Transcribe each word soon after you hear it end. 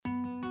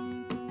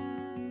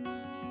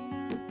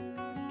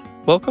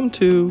Welcome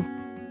to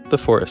The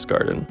Forest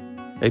Garden,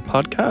 a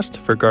podcast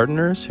for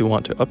gardeners who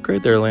want to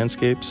upgrade their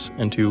landscapes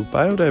into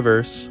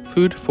biodiverse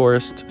food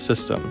forest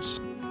systems.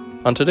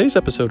 On today's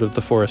episode of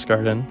The Forest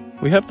Garden,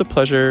 we have the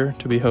pleasure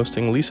to be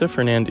hosting Lisa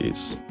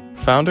Fernandes,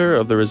 founder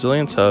of the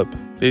Resilience Hub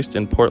based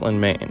in Portland,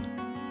 Maine.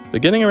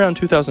 Beginning around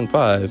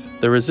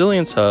 2005, the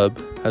Resilience Hub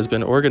has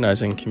been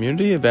organizing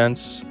community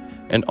events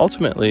and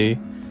ultimately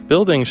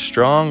building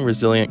strong,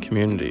 resilient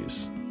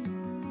communities.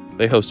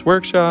 They host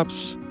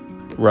workshops,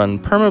 run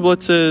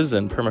permablitzes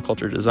and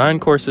permaculture design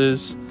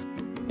courses,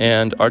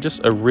 and are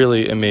just a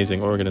really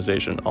amazing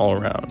organization all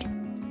around.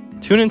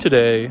 Tune in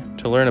today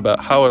to learn about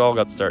how it all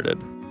got started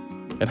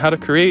and how to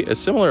create a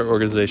similar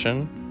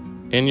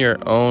organization in your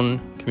own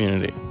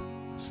community.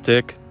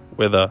 Stick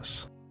with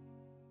us.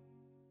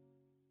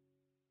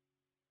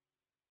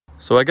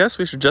 So I guess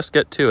we should just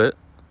get to it.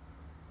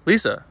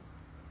 Lisa,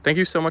 thank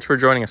you so much for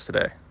joining us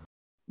today.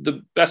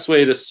 The best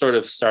way to sort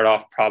of start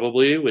off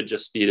probably would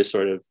just be to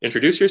sort of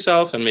introduce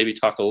yourself and maybe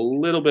talk a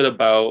little bit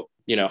about,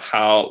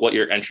 what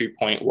your entry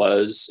point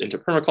was into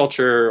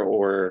permaculture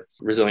or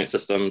resilient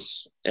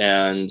systems,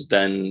 and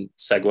then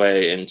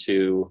segue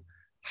into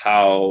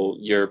how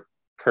your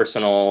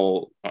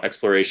personal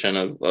exploration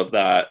of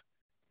that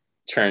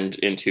turned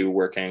into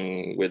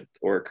working with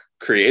or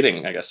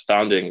creating,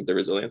 founding the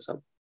Resilience Hub.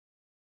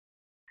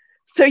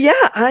 So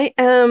I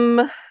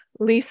am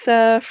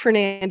Lisa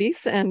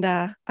Fernandes, and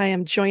I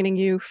am joining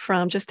you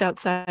from just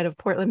outside of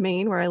Portland,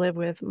 Maine, where I live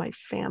with my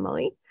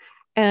family,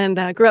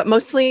 and grew up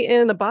mostly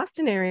in the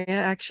Boston area,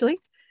 actually.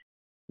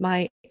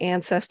 My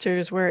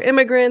ancestors were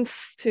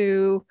immigrants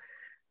to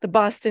the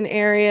Boston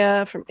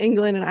area from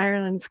England and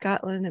Ireland,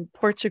 Scotland and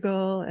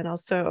Portugal, and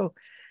also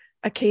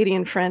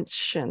Acadian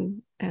French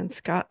and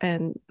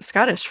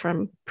Scottish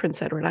from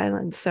Prince Edward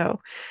Island. So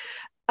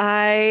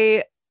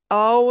I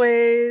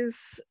always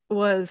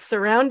was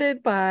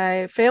surrounded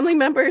by family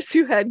members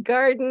who had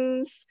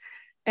gardens,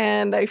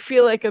 and I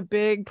feel like a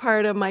big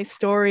part of my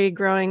story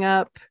growing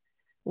up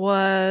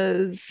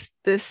was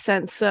this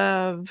sense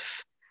of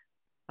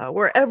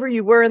wherever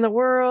you were in the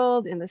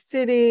world, in the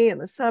city, in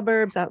the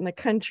suburbs, out in the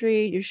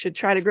country, you should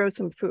try to grow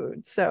some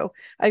food. So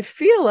I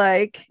feel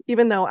like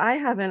even though I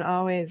haven't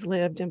always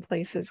lived in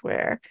places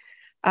where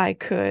I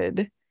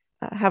could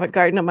have a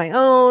garden of my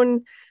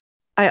own,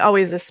 I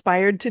always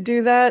aspired to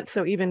do that.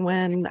 So even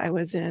when I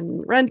was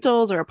in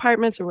rentals or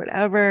apartments or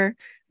whatever,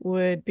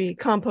 would be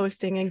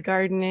composting and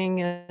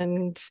gardening.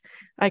 And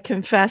I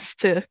confess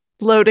to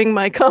loading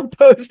my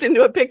compost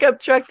into a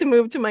pickup truck to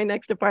move to my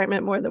next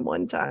apartment more than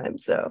one time.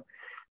 So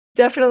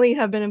definitely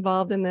have been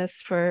involved in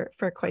this for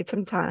quite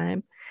some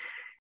time.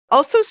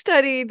 Also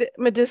studied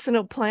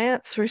medicinal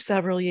plants for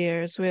several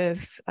years with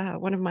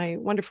one of my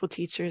wonderful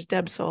teachers,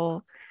 Deb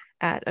Soul,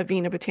 at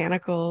Avena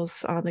Botanicals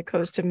on the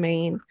coast of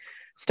Maine.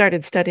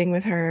 Started studying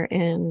with her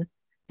in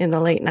the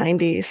late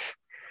 90s.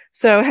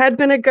 So had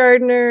been a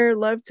gardener,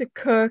 loved to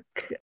cook,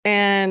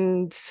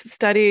 and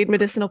studied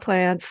medicinal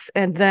plants.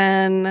 And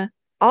then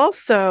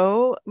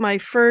also my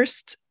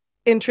first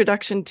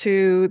introduction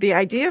to the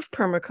idea of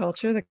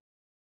permaculture, the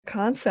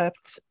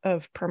concept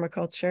of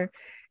permaculture,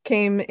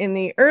 came in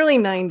the early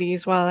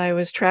 90s while I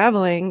was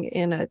traveling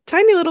in a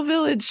tiny little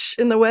village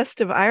in the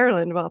west of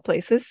Ireland, of all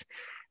places.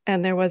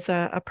 And there was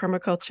a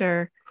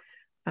permaculture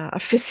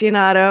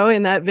aficionado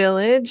in that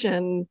village,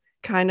 and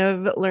kind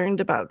of learned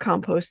about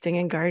composting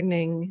and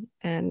gardening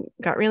and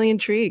got really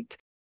intrigued.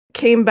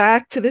 Came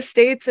back to the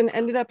States and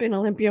ended up in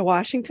Olympia,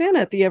 Washington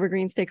at the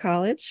Evergreen State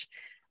College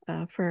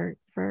for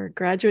a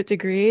graduate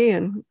degree,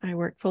 and I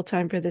worked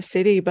full-time for the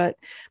city. But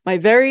my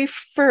very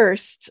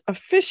first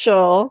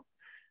official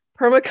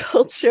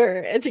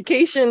permaculture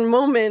education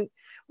moment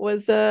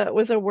was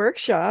a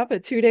workshop, a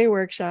 2-day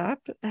workshop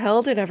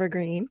held at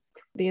Evergreen.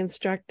 The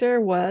instructor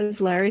was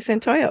Larry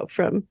Santoyo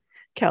from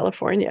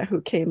California,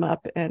 who came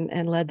up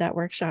and led that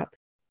workshop.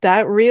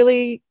 That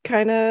really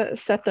kind of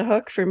set the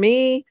hook for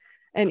me.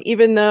 And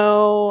even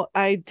though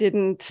I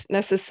didn't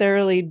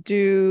necessarily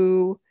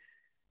do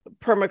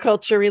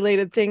permaculture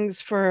related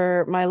things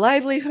for my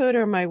livelihood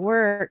or my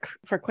work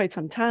for quite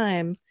some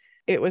time,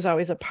 it was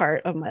always a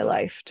part of my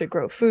life to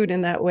grow food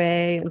in that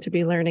way and to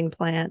be learning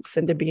plants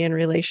and to be in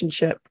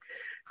relationship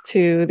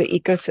to the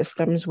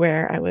ecosystems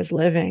where I was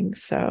living.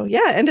 So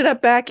ended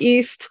up back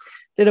east,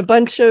 did a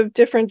bunch of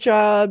different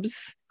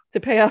jobs to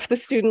pay off the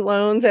student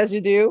loans, as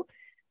you do.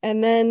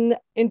 And then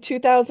in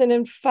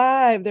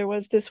 2005, there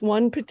was this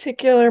one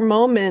particular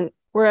moment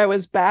where I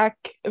was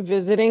back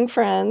visiting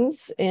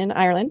friends in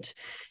Ireland,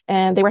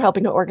 and they were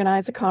helping to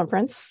organize a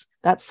conference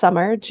that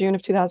summer, June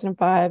of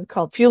 2005,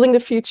 called Fueling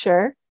the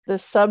Future. The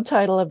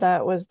subtitle of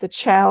that was The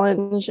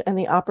Challenge and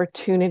the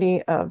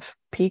Opportunity of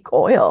Peak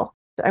Oil.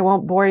 I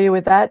won't bore you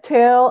with that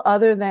tale,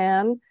 other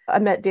than I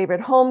met David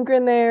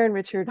Holmgren there and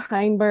Richard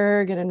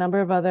Heinberg and a number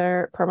of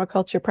other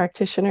permaculture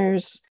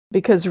practitioners,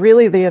 because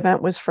really the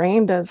event was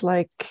framed as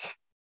like,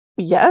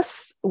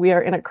 yes, we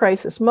are in a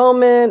crisis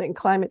moment, and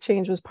climate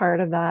change was part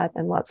of that,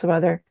 and lots of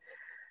other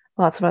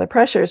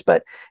pressures.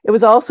 But it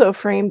was also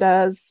framed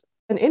as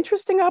an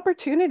interesting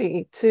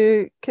opportunity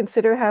to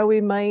consider how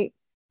we might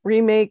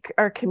remake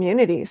our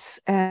communities.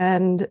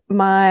 And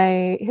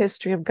my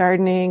history of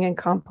gardening and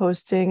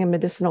composting and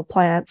medicinal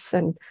plants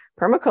and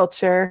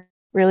permaculture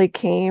really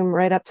came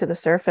right up to the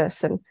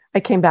surface. And I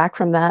came back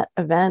from that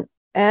event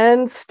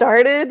and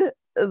started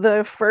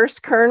the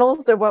first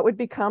kernels of what would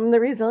become the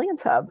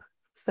Resilience Hub.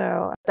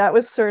 So that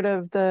was sort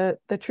of the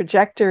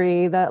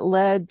trajectory that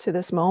led to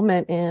this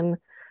moment in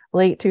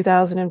late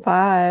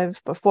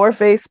 2005, before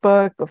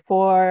Facebook,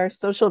 before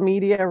social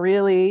media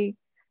really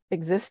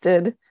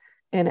existed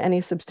in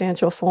any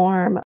substantial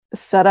form.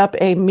 Set up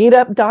a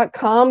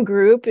meetup.com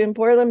group in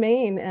Portland,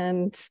 Maine,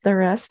 and the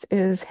rest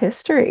is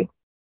history.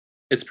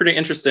 It's pretty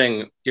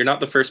interesting. You're not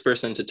the first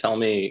person to tell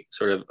me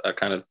sort of a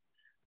kind of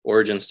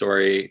origin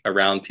story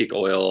around peak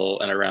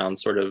oil and around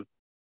sort of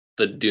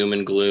the doom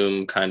and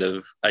gloom kind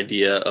of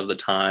idea of the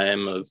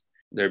time, of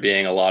there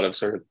being a lot of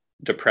sort of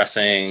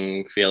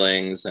depressing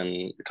feelings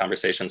and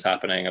conversations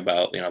happening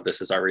about,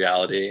 this is our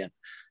reality,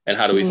 and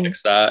how do we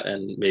fix that,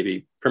 and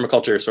maybe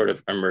permaculture sort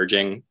of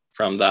emerging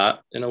from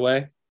that in a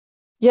way.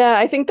 Yeah,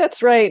 I think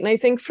that's right. And I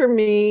think for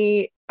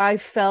me, I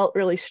felt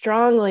really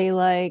strongly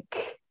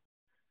like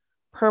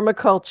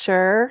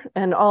permaculture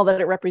and all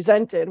that it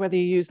represented, whether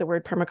you use the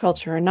word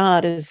permaculture or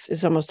not,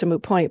 is almost a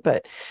moot point,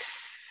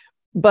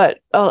 but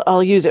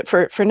I'll use it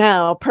for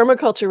now.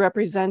 Permaculture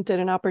represented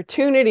an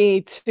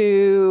opportunity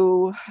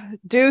to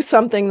do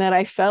something that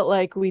I felt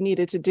like we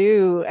needed to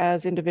do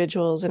as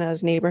individuals and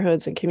as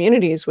neighborhoods and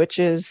communities, which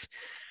is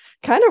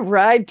kind of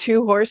ride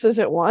two horses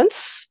at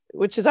once,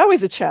 which is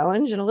always a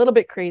challenge and a little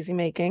bit crazy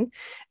making.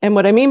 And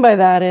what I mean by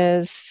that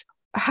is,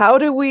 how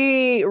do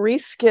we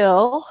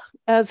reskill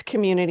as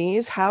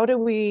communities? How do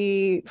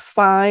we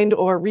find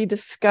or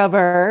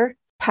rediscover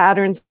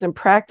patterns and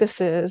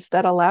practices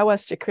that allow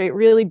us to create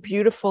really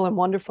beautiful and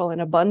wonderful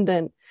and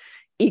abundant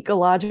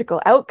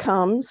ecological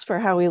outcomes for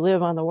how we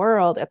live on the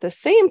world? At the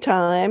same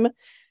time,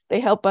 they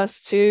help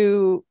us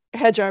to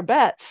hedge our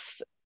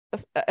bets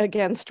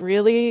against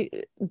really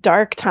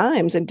dark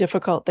times and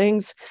difficult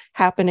things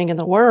happening in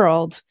the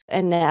world,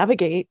 and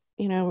navigate,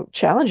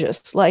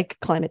 challenges like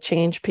climate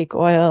change, peak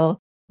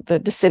oil, the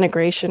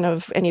disintegration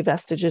of any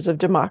vestiges of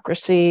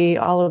democracy,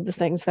 all of the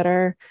things that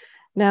are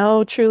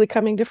now truly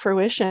coming to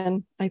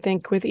fruition, I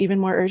think, with even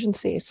more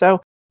urgency.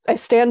 So I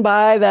stand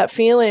by that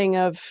feeling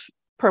of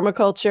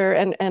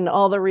permaculture and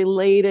all the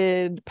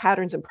related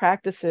patterns and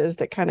practices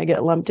that kind of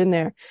get lumped in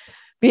there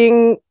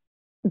being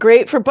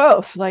great for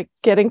both, like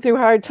getting through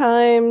hard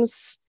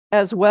times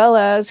as well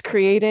as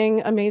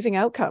creating amazing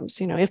outcomes.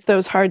 If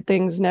those hard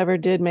things never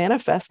did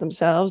manifest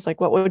themselves,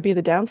 like what would be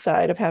the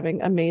downside of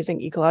having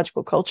amazing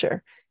ecological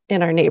culture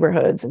in our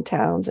neighborhoods and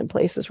towns and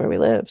places where we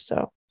live?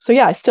 So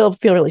yeah, I still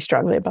feel really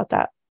strongly about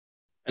that.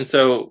 And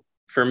so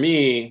for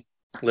me,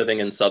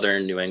 living in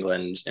southern New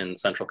England, in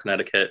central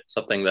Connecticut,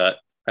 something that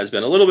has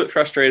been a little bit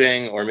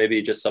frustrating, or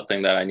maybe just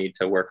something that I need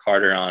to work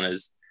harder on,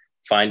 is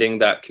finding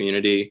that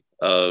community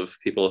of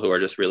people who are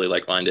just really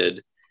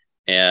like-minded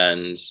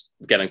and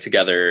getting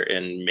together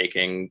and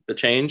making the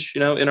change,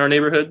 in our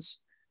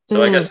neighborhoods.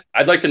 So I guess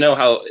I'd like to know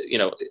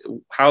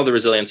how the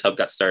Resilience Hub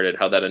got started,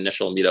 how that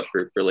initial meetup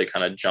group really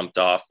kind of jumped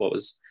off. What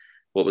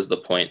was the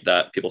point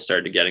that people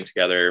started getting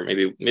together?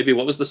 Maybe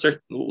what was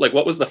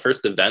the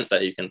first event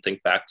that you can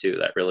think back to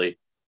that really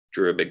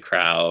drew a big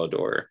crowd,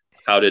 or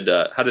how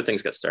did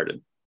things get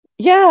started?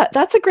 Yeah,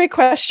 that's a great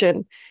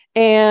question.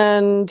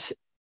 And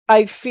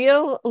I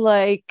feel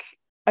like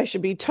I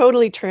should be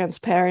totally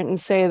transparent and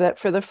say that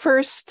for the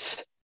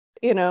first,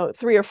 3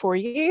 or 4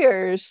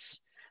 years,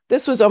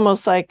 this was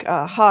almost like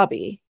a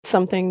hobby,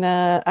 something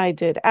that I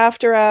did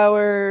after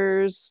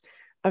hours,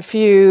 a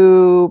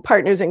few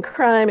partners in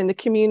crime in the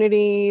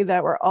community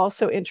that were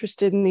also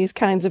interested in these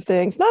kinds of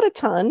things. Not a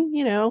ton,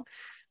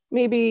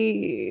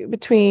 maybe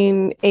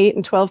between 8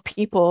 and 12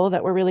 people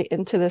that were really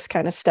into this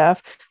kind of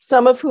stuff,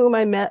 some of whom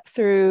I met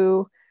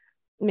through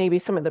maybe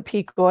some of the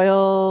peak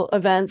oil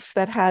events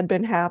that had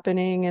been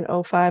happening in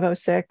 05,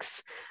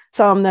 06,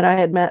 some that I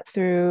had met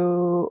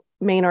through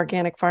Maine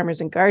Organic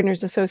Farmers and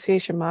Gardeners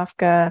Association,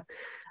 MOFGA,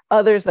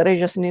 others that I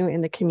just knew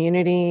in the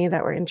community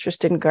that were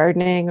interested in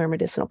gardening or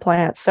medicinal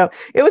plants. So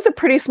it was a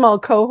pretty small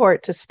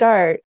cohort to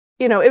start.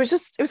 It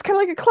was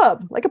kind of like a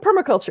club, like a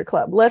permaculture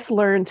club. Let's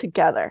learn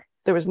together.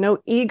 There was no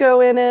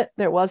ego in it.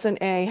 There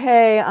wasn't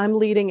hey, I'm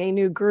leading a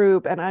new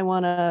group and I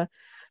want to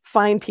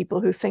find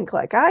people who think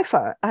like I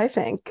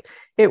think.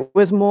 It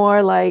was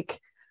more like,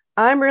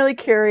 I'm really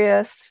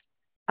curious.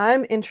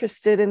 I'm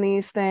interested in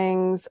these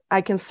things.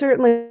 I can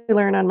certainly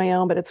learn on my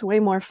own, but it's way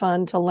more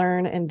fun to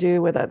learn and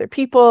do with other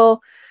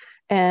people.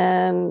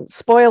 And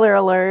spoiler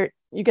alert,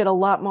 you get a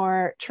lot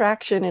more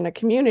traction in a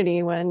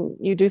community when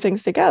you do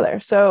things together.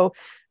 So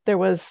there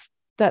was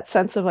that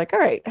sense of like, all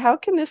right, how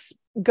can this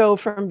go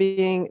from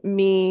being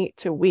me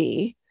to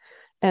we?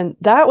 And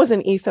that was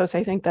an ethos,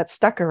 I think, that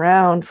stuck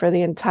around for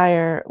the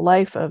entire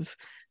life of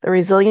the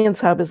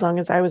Resilience Hub, as long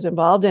as I was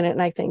involved in it.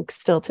 And I think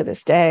still to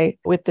this day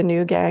with the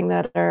new gang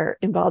that are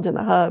involved in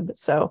the hub.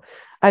 So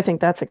I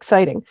think that's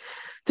exciting.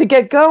 To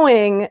get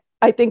going,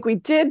 I think we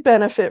did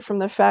benefit from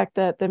the fact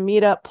that the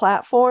meetup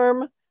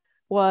platform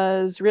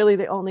was really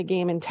the only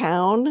game in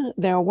town.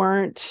 There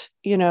weren't,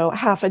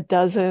 half a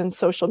dozen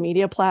social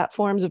media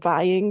platforms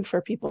vying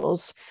for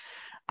people's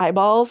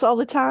eyeballs all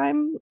the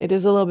time. It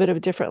is a little bit of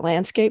a different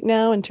landscape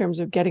now in terms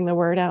of getting the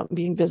word out and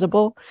being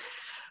visible.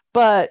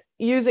 But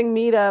using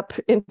Meetup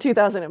in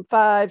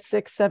 2005,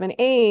 6, 7,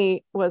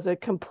 8 was a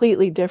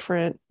completely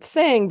different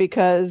thing,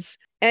 because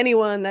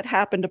anyone that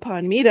happened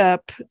upon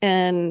Meetup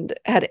and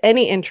had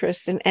any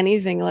interest in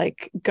anything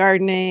like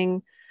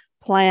gardening,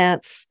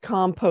 plants,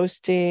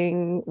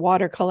 composting,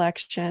 water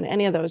collection,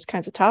 any of those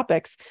kinds of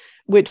topics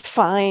would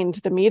find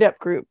the Meetup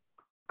group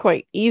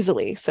quite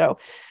easily. So,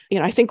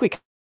 I think we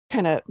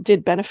kind of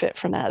did benefit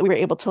from that. We were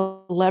able to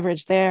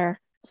leverage their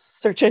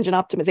search engine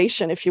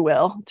optimization, if you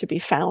will, to be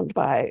found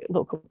by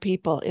local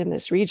people in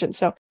this region.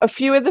 So a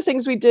few of the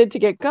things we did to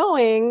get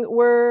going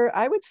were,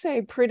 I would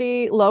say,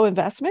 pretty low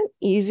investment,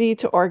 easy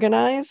to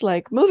organize,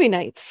 like movie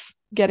nights,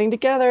 getting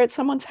together at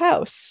someone's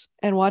house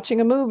and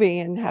watching a movie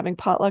and having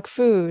potluck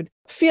food,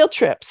 field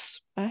trips.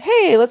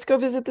 Hey, let's go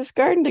visit this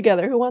garden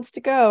together. Who wants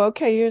to go?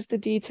 Okay, here's the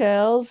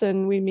details.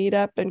 And we meet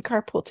up and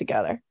carpool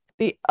together.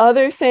 The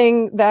other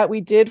thing that we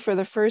did for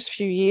the first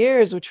few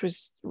years, which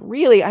was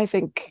really, I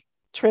think,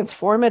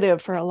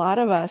 transformative for a lot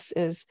of us,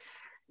 is,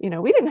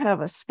 we didn't have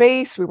a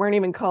space. We weren't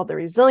even called the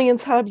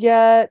Resilience Hub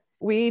yet.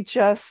 We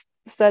just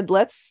said,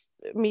 let's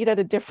meet at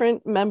a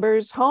different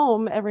member's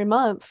home every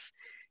month.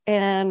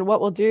 And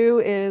what we'll do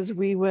is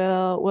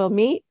we'll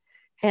meet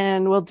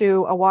and we'll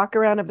do a walk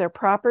around of their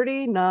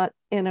property, not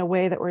in a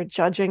way that we're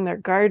judging their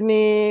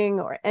gardening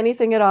or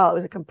anything at all. It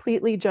was a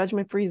completely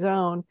judgment-free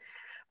zone.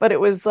 But it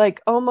was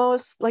like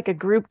almost like a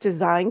group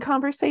design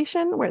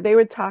conversation where they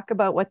would talk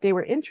about what they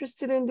were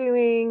interested in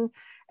doing,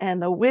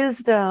 and the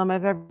wisdom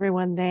of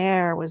everyone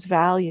there was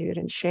valued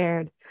and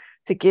shared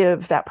to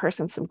give that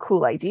person some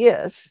cool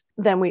ideas.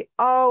 Then we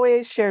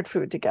always shared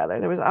food together.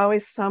 There was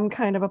always some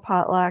kind of a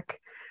potluck.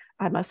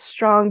 I'm a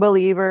strong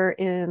believer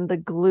in the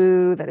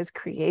glue that is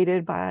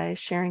created by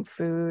sharing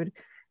food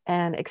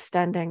and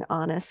extending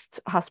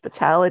honest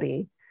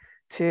hospitality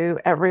to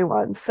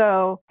everyone.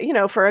 So,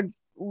 for a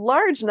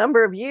large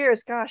number of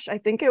years, gosh, I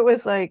think it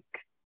was like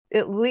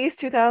at least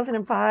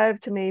 2005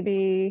 to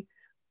maybe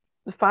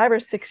 5 or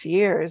 6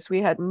 years,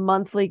 we had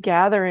monthly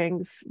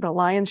gatherings, the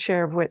lion's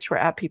share of which were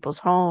at people's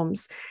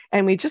homes.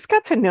 And we just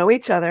got to know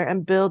each other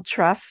and build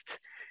trust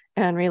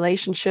and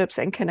relationships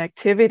and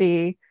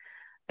connectivity.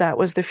 That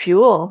was the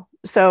fuel.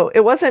 So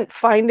it wasn't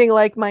finding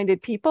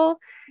like-minded people.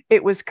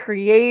 It was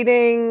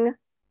creating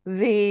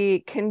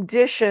the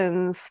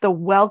conditions, the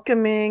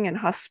welcoming and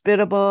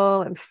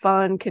hospitable and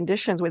fun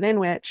conditions within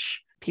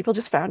which people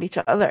just found each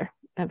other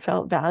and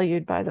felt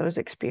valued by those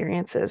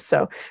experiences.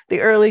 So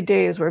the early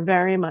days were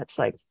very much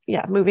like,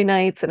 movie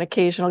nights, an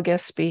occasional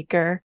guest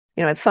speaker.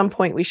 At some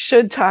point we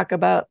should talk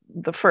about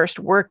the first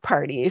work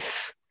parties,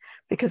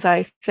 because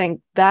I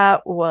think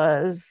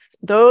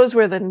those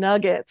were the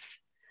nuggets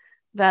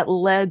that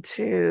led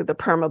to the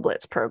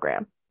PermaBlitz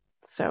program.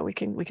 So we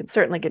can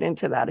certainly get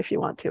into that if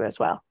you want to as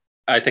well.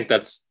 I think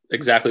that's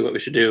exactly what we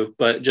should do.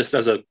 But just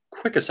as a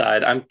quick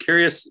aside, I'm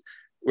curious,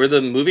 were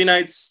the movie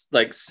nights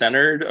like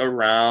centered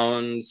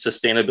around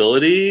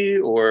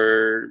sustainability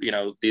or,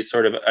 these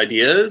sort of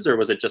ideas? Or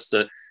was it just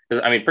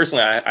because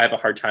personally, I have a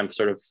hard time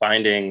sort of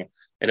finding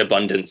an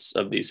abundance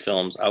of these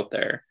films out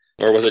there.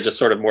 Or was it just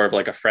sort of more of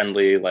like a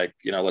friendly, like,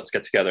 let's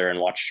get together and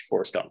watch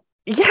Forrest Gump?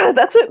 Yeah,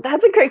 that's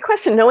a great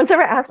question. No one's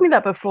ever asked me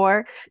that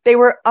before. They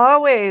were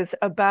always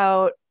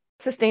about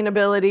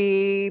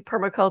sustainability,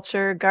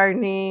 permaculture,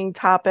 gardening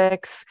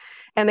topics.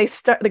 And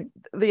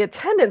the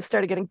attendance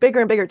started getting bigger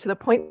and bigger, to the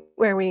point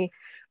where we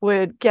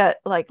would get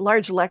like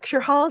large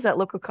lecture halls at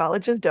local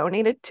colleges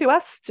donated to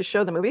us to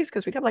show the movies,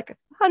 because we'd have like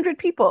 100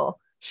 people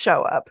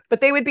show up.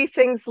 But they would be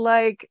things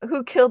like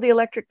who killed the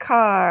electric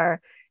car,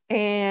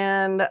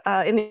 and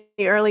in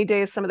the early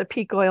days, some of the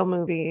peak oil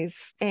movies,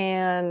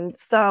 and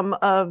some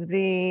of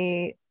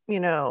the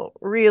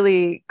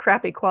really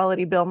crappy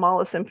quality Bill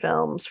Mollison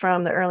films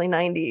from the early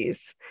 90s,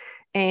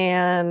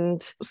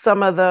 and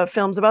some of the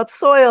films about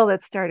soil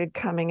that started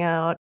coming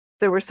out.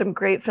 There were some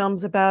great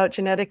films about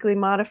genetically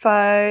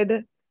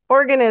modified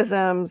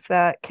organisms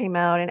that came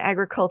out, in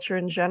agriculture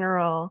in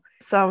general,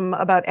 some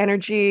about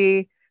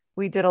energy.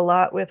 We did a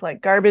lot with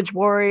like Garbage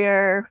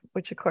Warrior,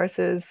 which of course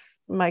is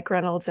Mike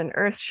Reynolds and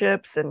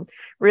Earthships, and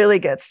really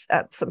gets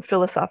at some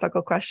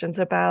philosophical questions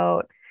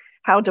about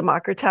how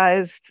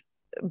democratized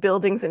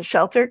buildings and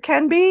shelter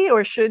can be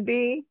or should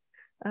be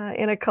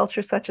in a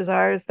culture such as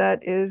ours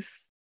that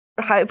is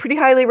pretty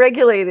highly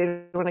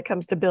regulated when it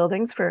comes to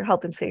buildings for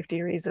health and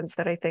safety reasons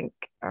that I think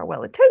are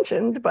well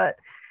intentioned. But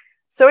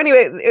so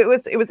anyway, it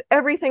was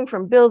everything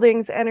from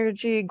buildings,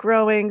 energy,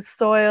 growing,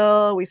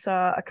 soil. We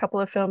saw a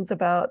couple of films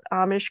about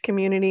Amish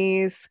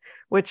communities,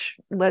 which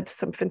led to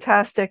some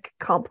fantastic,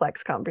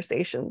 complex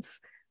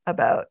conversations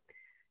about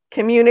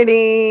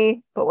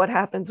community, but what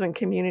happens when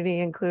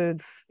community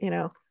includes,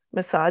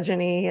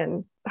 misogyny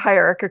and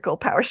hierarchical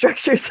power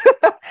structures.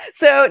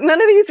 So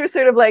none of these were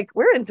sort of like,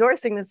 we're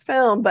endorsing this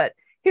film, but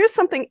here's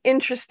something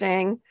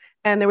interesting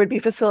And there would be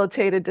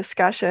facilitated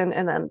discussion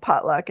and then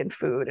potluck and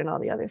food and all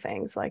the other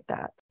things like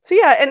that. So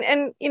yeah,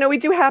 and we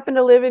do happen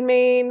to live in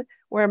Maine,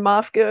 where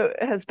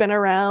MOFGA has been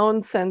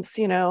around since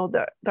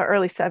the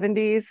early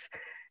 70s,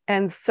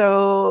 and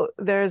so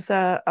there's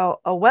a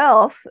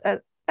wealth,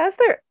 as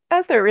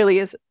there really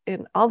is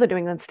in all the New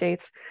England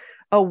states,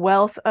 a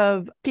wealth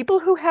of people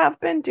who have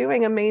been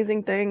doing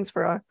amazing things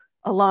for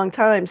a long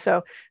time.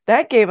 So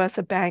that gave us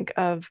a bank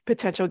of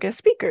potential guest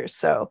speakers.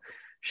 So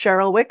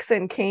Cheryl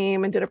Wixon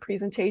came and did a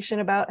presentation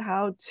about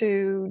how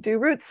to do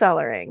root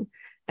cellaring,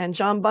 and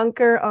John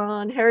Bunker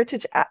on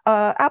heritage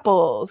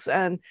apples,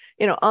 and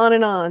on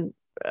and on.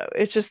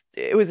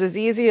 It was as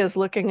easy as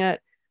looking at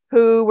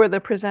who were the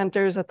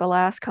presenters at the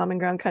last Common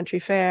Ground Country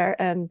Fair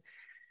and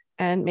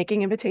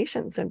making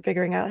invitations and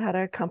figuring out how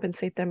to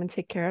compensate them and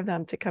take care of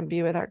them to come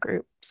be with our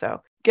group.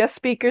 So guest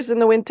speakers in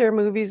the winter,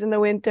 movies in the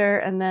winter,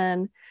 and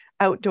then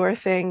outdoor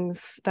things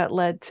that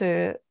led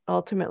to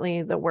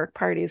ultimately the work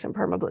parties and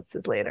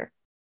permablitzes later.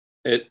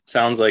 It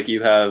sounds like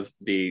you have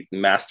the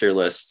master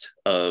list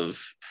of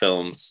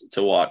films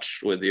to watch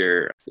with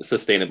your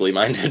sustainably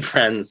minded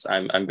friends.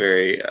 I'm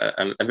very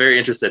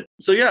interested.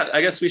 So yeah,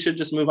 I guess we should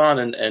just move on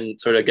and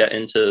sort of get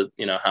into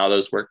how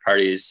those work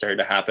parties started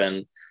to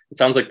happen. It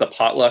sounds like the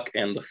potluck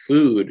and the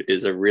food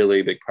is a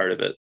really big part of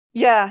it.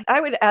 Yeah, I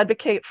would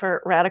advocate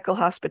for radical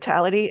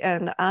hospitality,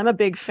 and I'm a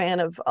big fan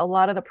of a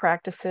lot of the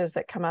practices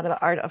that come out of the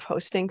art of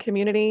hosting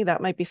community.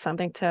 That might be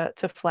something to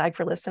flag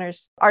for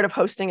listeners. Art of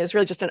hosting is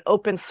really just an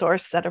open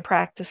source set of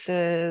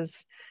practices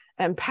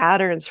and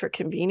patterns for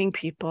convening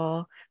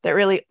people that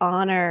really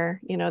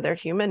honor, their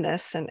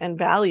humanness and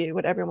value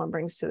what everyone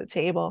brings to the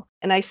table.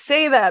 And I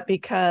say that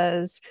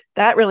because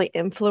that really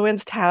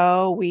influenced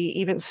how we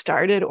even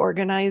started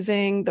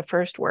organizing the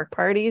first work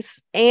parties,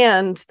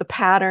 and the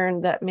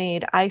pattern that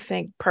made, I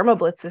think,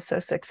 permablitzes so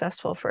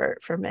successful for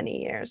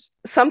many years.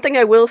 Something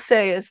I will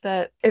say is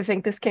that I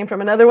think this came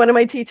from another one of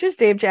my teachers,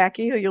 Dave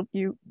Jackie, who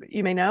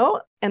you may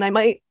know, and I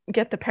might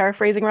get the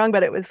paraphrasing wrong,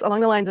 but it was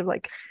along the lines of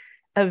like,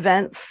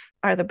 events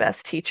are the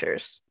best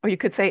teachers, or you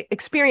could say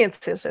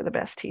experiences are the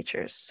best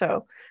teachers.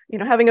 So,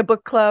 having a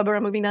book club or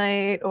a movie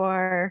night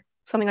or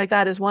something like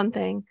that is one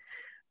thing,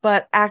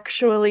 but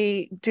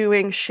actually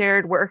doing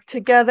shared work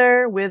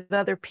together with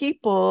other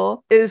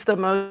people is the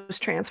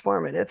most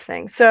transformative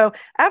thing. So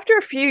after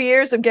a few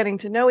years of getting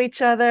to know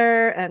each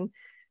other, and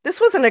this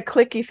wasn't a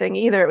cliquey thing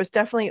either, it was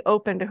definitely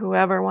open to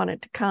whoever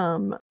wanted to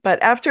come. But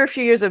after a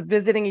few years of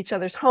visiting each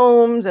other's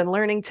homes and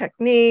learning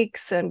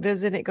techniques and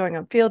going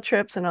on field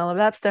trips and all of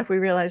that stuff, we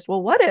realized,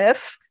 well, what if,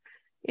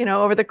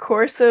 over the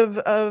course of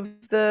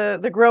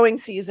the growing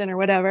season or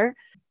whatever,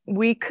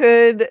 we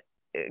could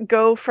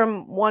go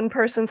from one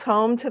person's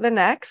home to the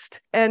next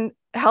and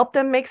help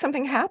them make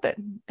something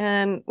happen.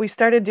 And we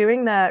started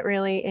doing that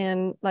really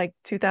in like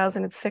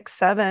 2006,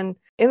 2007.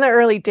 In the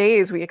early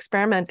days, we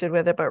experimented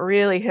with it, but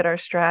really hit our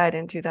stride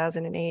in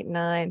 2008,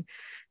 2009,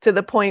 to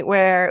the point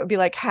where it would be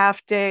like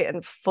half day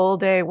and full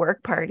day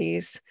work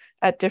parties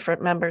at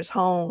different members'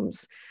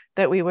 homes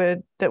that we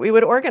would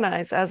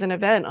organize as an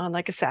event on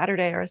like a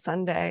Saturday or a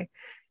Sunday.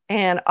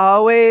 And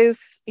always,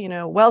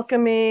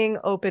 welcoming,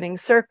 opening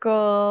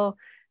circle.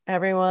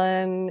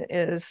 Everyone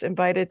is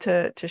invited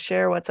to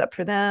share what's up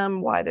for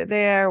them, why they're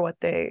there, what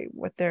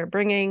they're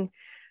bringing.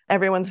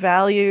 Everyone's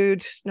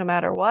valued no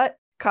matter what.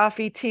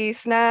 Coffee, tea,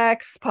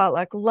 snacks,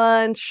 potluck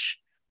lunch.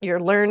 You're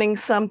learning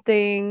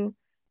something.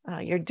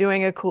 You're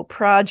doing a cool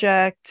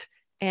project,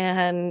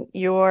 and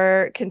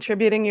you're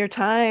contributing your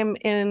time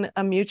in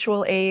a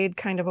mutual aid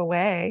kind of a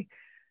way,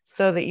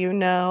 so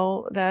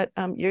that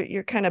that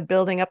you're kind of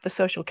building up the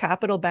social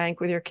capital bank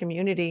with your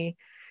community.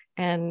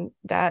 And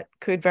that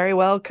could very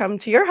well come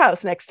to your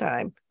house next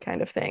time,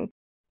 kind of thing.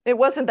 It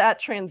wasn't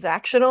that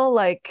transactional,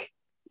 like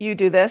you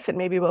do this and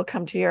maybe we'll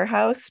come to your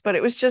house, but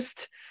it was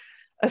just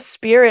a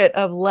spirit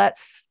of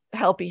let's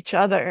help each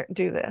other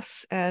do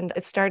this. And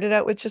it started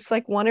out with just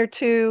like one or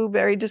two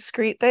very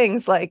discreet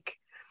things. Like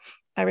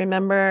I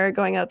remember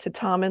going out to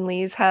Tom and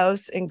Lee's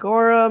house in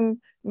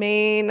Gorham,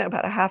 Maine,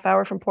 about a half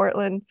hour from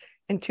Portland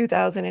in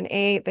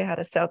 2008. They had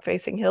a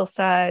south-facing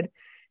hillside,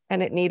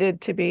 and it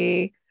needed to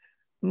be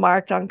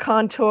marked on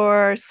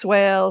contour,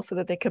 swale, so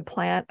that they could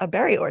plant a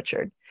berry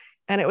orchard.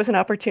 And it was an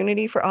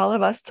opportunity for all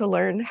of us to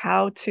learn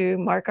how to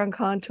mark on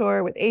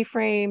contour with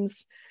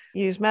A-frames,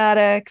 use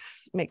mattocks,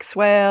 make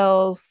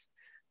swales,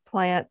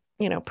 plant,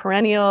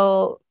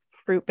 perennial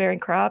fruit-bearing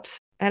crops.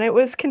 And it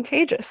was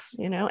contagious.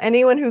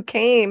 Anyone who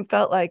came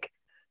felt like,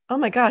 oh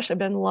my gosh, I've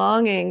been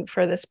longing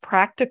for this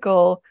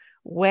practical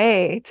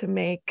way to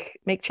make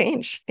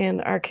change in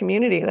our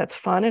community that's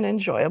fun and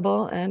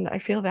enjoyable, and I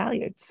feel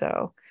valued.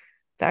 So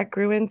that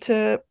grew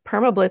into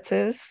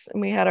permablitzes,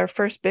 and we had our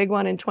first big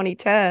one in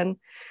 2010.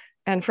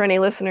 And for any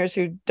listeners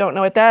who don't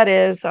know what that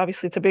is,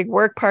 obviously it's a big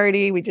work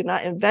party. We did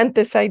not invent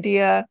this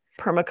idea.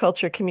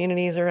 Permaculture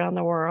communities around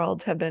the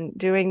world have been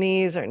doing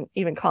these, or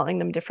even calling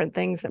them different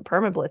things than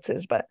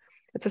permablitzes, but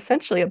it's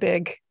essentially a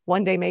big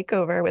one-day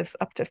makeover with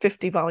up to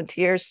 50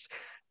 volunteers,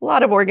 a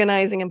lot of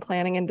organizing and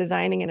planning and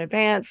designing in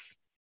advance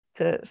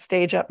to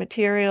stage up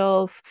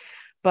materials.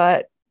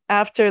 But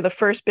after the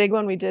first big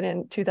one we did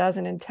in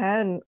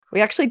 2010,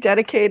 we actually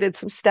dedicated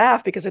some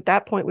staff because at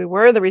that point we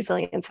were the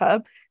Resilience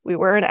Hub. We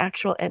were an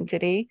actual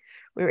entity.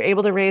 We were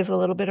able to raise a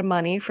little bit of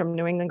money from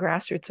New England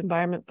Grassroots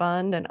Environment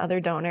Fund and other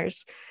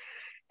donors.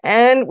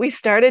 And we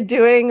started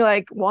doing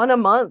like one a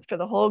month for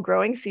the whole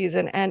growing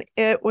season. And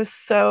it was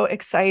so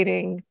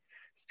exciting.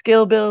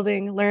 Skill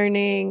building,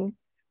 learning,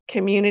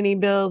 community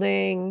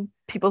building.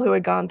 People who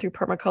had gone through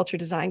permaculture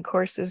design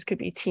courses could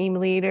be team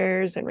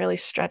leaders and really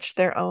stretch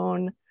their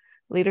own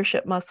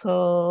leadership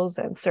muscles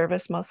and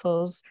service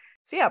muscles.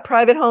 So yeah,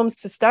 private homes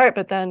to start,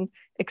 but then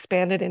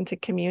expanded into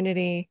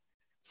community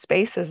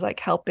spaces like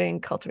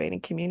helping cultivating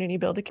community,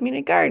 build a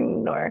community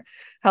garden, or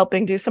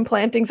helping do some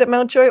plantings at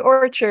Mountjoy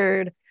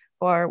Orchard,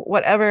 or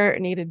whatever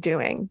needed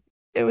doing.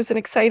 It was an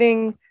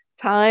exciting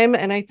time,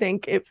 and I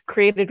think it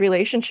created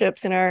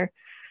relationships in our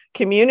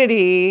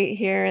community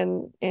here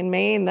in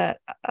Maine that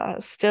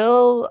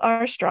still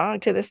are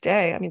strong to this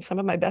day. I mean, some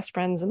of my best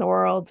friends in the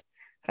world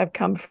have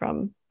come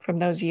from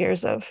those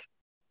years of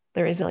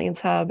the Resilience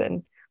Hub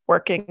and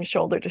working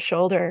shoulder to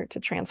shoulder to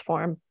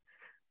transform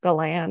the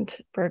land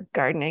for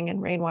gardening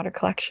and rainwater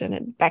collection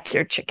and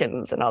backyard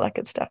chickens and all that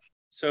good stuff.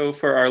 So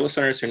for our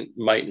listeners who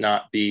might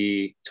not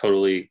be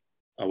totally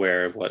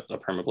aware of what a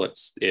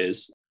permablitz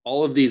is,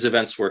 all of these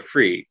events were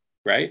free,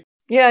 right?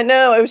 Yeah,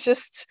 no,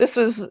 this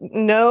was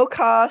no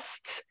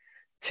cost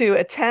to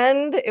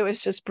attend. It was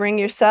just bring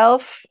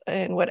yourself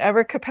in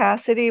whatever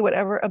capacity,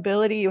 whatever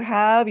ability you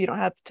have. You don't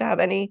have to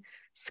have any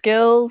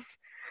skills.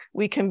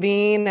 We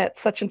convene at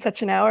such and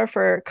such an hour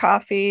for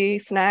coffee,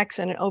 snacks,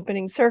 and an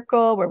opening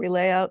circle where we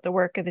lay out the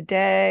work of the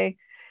day,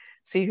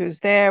 see who's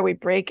there. We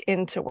break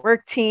into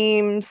work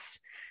teams.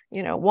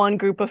 One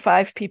group of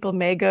 5 people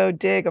may go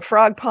dig a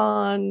frog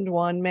pond.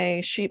 One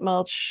may sheet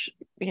mulch,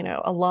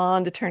 a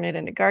lawn to turn it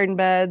into garden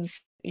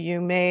beds. You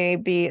may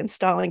be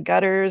installing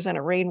gutters and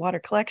a rainwater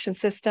collection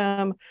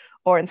system,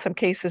 or in some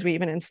cases, we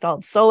even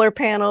installed solar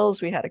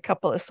panels. We had a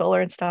couple of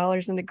solar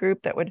installers in the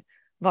group that would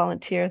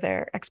volunteer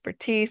their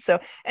expertise. So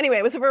anyway,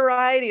 it was a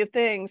variety of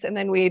things. And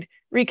then we'd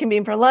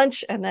reconvene for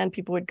lunch, and then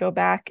people would go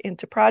back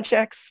into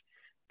projects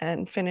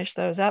and finish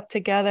those up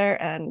together.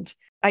 And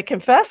I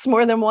confess,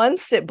 more than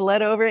once, it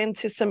bled over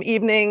into some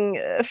evening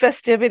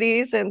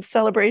festivities and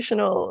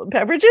celebrational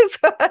beverages.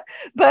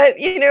 But,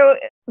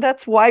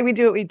 that's why we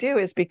do what we do,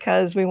 is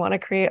because we want to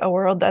create a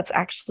world that's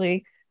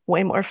actually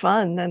way more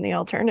fun than the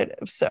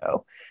alternative.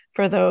 So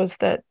for those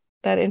that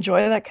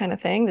enjoy that kind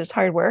of thing, there's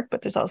hard work,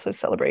 but there's also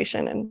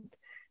celebration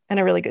and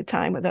a really good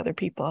time with other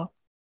people.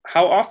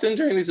 How often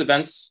during these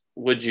events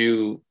would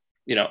you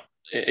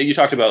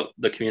talked about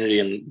the community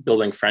and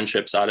building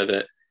friendships out of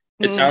it.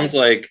 It sounds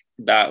like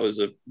that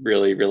was a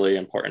really, really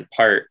important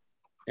part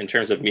in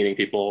terms of meeting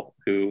people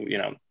who,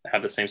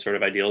 have the same sort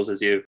of ideals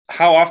as you.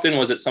 How often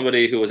was it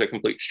somebody who was a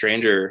complete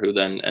stranger who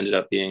then ended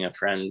up being a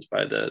friend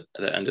by the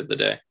end of the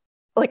day?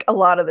 Like a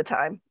lot of the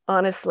time,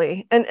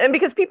 honestly. And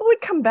because people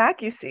would come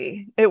back, you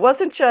see. It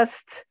wasn't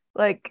just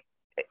like,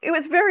 it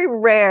was very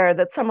rare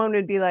that someone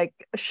would be like,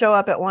 show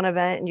up at one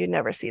event and you'd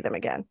never see them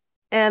again.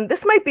 And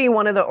this might be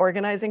one of the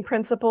organizing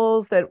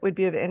principles that would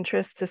be of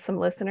interest to some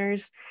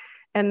listeners.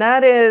 And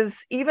that is,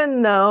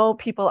 even though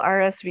people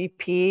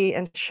RSVP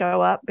and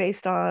show up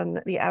based on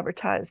the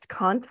advertised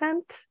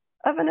content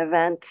of an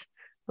event,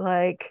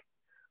 like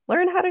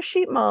learn how to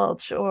sheet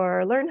mulch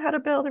or learn how to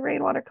build a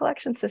rainwater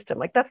collection system,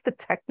 like that's the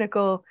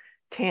technical,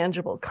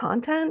 tangible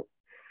content,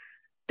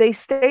 they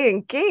stay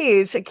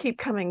engaged and keep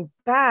coming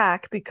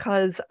back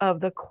because of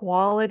the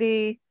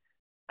quality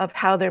of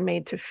how they're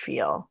made to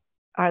feel.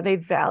 Are they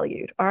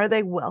valued? Are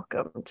they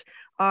welcomed?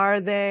 Are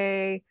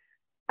they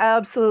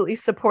absolutely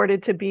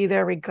supported to be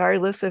there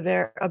regardless of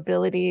their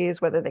abilities,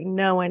 whether they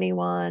know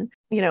anyone?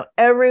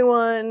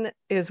 Everyone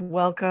is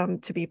welcome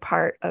to be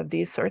part of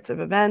these sorts of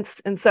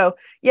events. And so,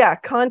 yeah,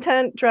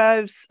 content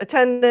drives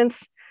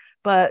attendance,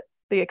 but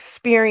the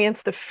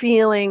experience, the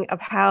feeling of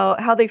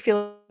how they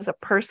feel as a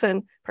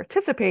person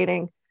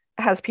participating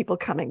has people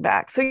coming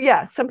back. So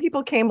yeah, some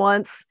people came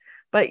once,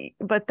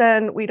 but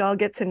then we'd all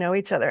get to know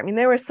each other. I mean,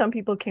 there were some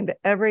people who came to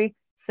every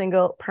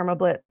single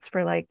permablitz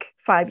for like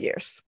 5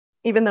 years.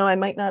 Even though I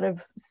might not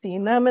have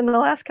seen them in the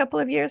last couple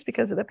of years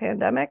because of the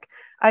pandemic,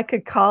 I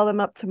could call them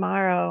up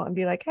tomorrow and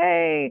be like,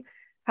 hey,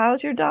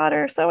 how's your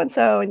daughter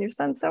so-and-so and your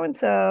son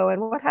so-and-so,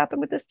 and what happened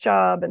with this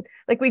job? And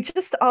like, we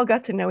just all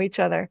got to know each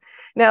other.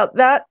 Now,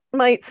 that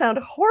might sound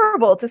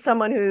horrible to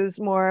someone who's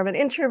more of an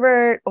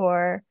introvert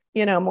or,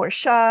 more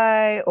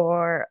shy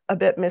or a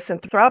bit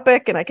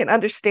misanthropic. And I can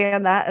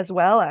understand that as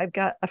well. I've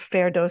got a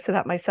fair dose of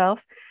that myself.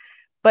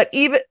 But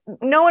even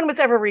no one was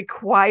ever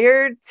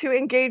required to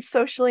engage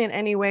socially in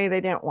any way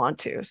they didn't want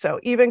to. So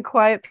even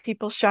quiet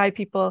people, shy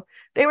people,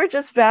 they were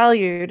just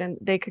valued and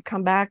they could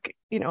come back,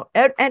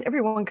 and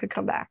everyone could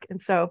come back. And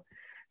so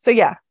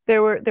yeah,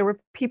 there were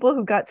people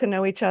who got to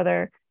know each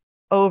other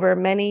over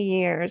many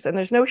years, and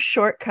there's no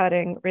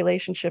shortcutting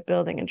relationship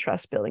building and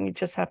trust building. You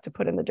just have to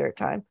put in the dirt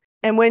time.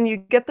 And when you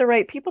get the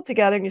right people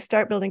together and you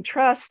start building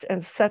trust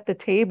and set the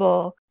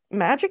table,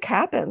 magic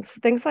happens.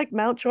 Things like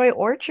Mountjoy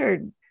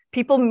Orchard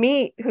people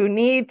meet who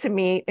need to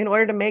meet in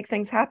order to make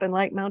things happen,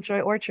 like Mountjoy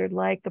Orchard,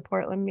 like the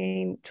Portland,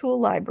 Maine Tool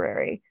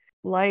Library,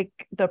 like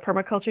the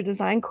permaculture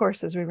design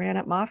courses we ran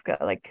at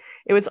MOFGA. Like,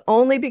 it was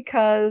only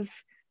because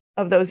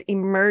of those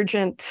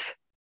emergent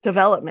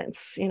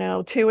developments,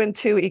 2 and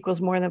 2 equals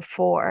more than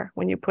 4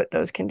 when you put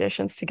those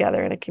conditions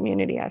together in a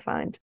community, I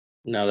find.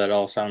 No, that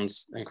all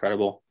sounds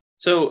incredible.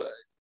 So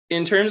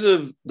in terms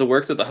of the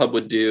work that the hub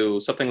would do,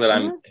 something that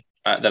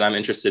I'm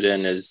interested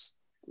in is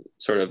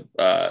sort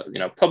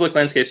of public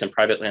landscapes and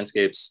private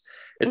landscapes.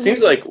 It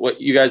seems like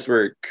what you guys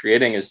were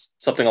creating is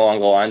something along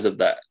the lines of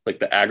that, like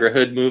the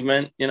agrihood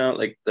movement,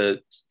 like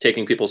the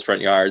taking people's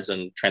front yards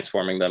and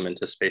transforming them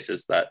into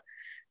spaces that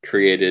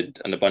created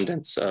an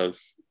abundance of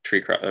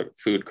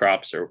food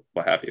crops or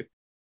what have you.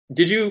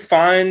 Did you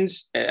find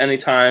at any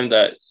time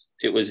that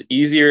it was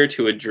easier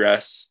to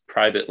address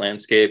private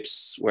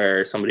landscapes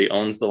where somebody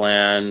owns the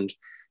land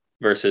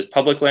versus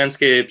public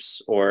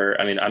landscapes? Or,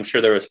 I mean, I'm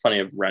sure there was plenty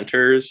of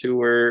renters who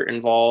were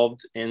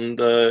involved in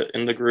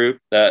the group.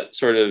 That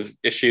sort of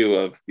issue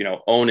of,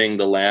 owning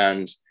the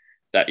land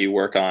that you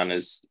work on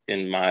is,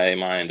 in my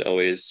mind,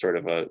 always sort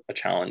of a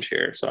challenge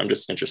here. So I'm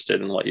just interested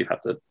in what you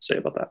have to say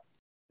about that.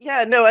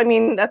 Yeah, no, I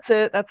mean, that's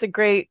a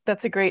great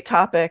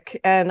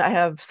topic. And I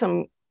have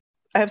some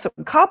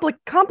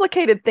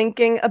complicated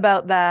thinking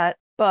about that,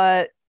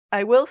 but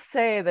I will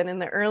say that in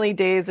the early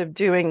days of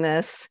doing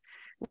this,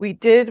 we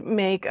did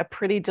make a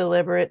pretty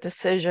deliberate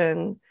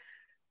decision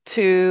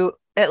to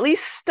at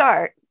least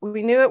start.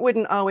 We knew it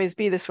wouldn't always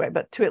be this way,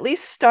 but to at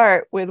least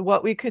start with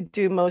what we could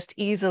do most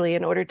easily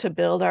in order to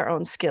build our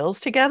own skills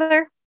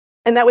together.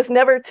 And that was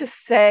never to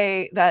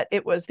say that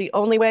it was the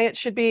only way it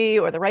should be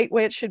or the right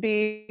way it should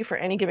be for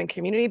any given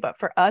community. But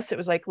for us, it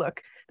was like,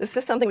 look, this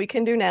is something we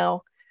can do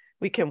now.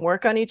 We can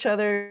work on each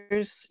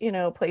other's,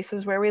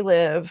 places where we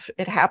live.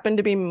 It happened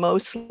to be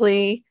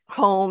mostly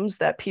homes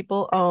that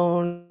people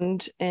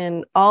owned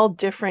in all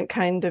different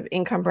kind of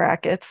income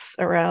brackets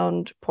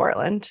around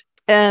Portland.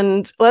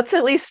 And let's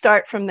at least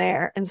start from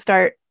there and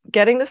start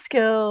getting the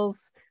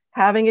skills,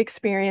 having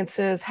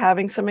experiences,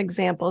 having some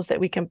examples that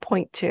we can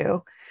point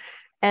to.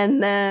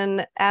 And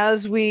then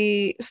as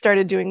we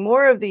started doing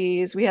more of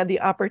these, we had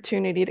the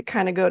opportunity to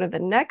kind of go to the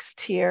next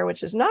tier,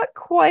 which is not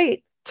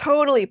quite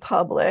totally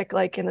public,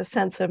 like in the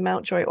sense of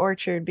Mountjoy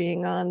Orchard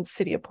being on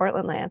City of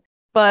Portland land,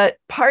 but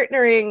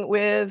partnering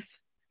with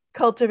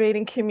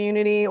cultivating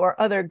community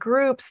or other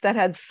groups that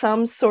had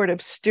some sort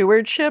of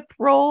stewardship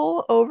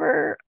role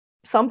over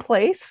some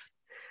place,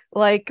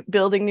 like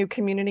building new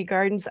community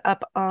gardens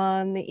up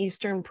on the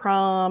eastern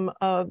prom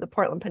of the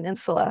Portland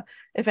Peninsula.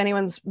 If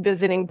anyone's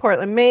visiting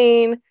Portland,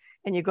 Maine,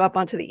 and you go up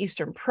onto the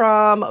eastern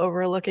prom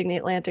overlooking the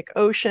Atlantic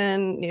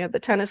Ocean near the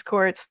tennis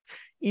courts,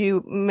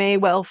 you may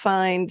well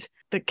find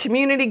the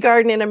community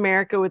garden in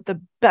America with the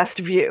best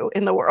view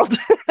in the world.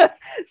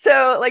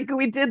 So like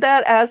we did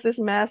that as this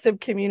massive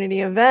community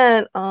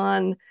event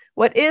on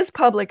what is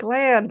public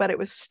land, but it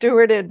was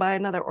stewarded by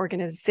another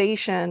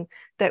organization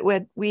that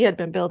we had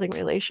been building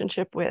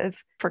relationship with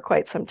for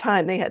quite some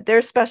time. They had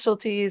their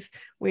specialties,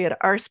 we had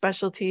our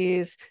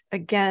specialties.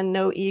 Again,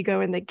 no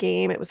ego in the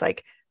game. It was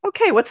like,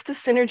 okay, what's the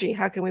synergy?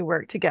 How can we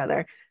work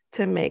together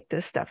to make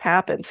this stuff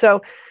happen?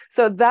 So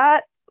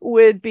that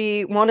would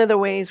be one of the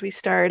ways we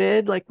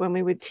started. Like when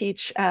we would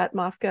teach at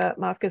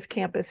MOFGA's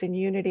campus in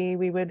Unity,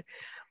 we would,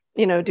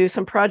 do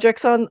some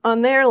projects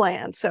on their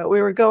land. So we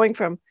were going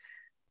from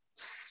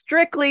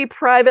strictly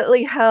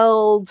privately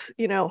held,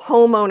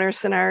 homeowner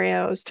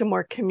scenarios to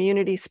more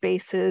community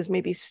spaces,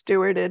 maybe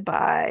stewarded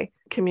by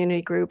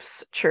community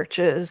groups,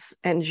 churches,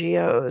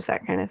 NGOs,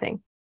 that kind of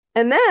thing.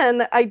 And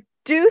then I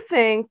do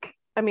think,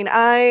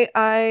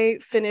 I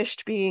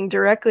finished being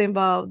directly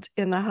involved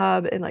in the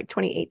hub in like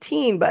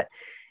 2018, but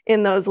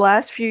in those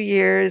last few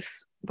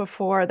years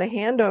before the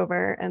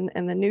handover,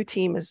 and the new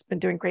team has been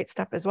doing great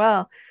stuff as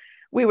well,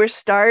 we were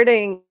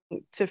starting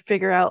to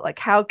figure out like,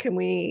 how can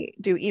we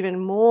do even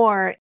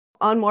more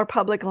on more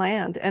public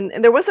land? And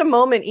there was a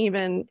moment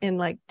even in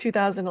like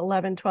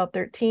 2011, 12,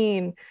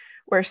 13,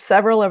 where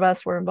several of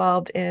us were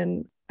involved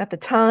in, at the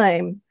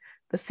time,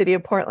 the City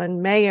of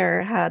Portland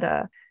mayor had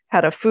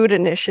a food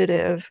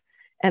initiative,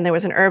 and there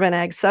was an urban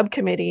ag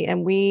subcommittee.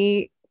 And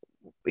we,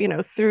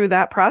 through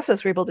that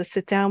process, we were able to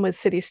sit down with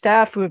city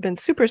staff who have been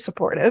super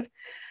supportive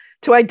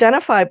to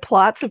identify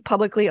plots of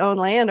publicly owned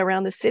land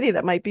around the city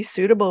that might be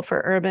suitable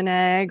for urban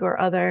ag or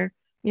other,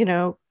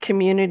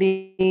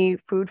 community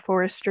food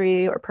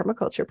forestry or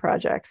permaculture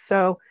projects.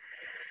 So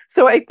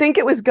I think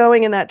it was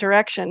going in that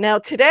direction. Now,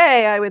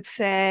 today, I would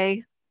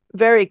say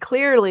very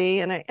clearly,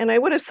 and I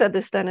would have said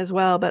this then as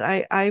well, but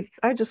I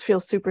just feel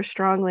super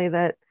strongly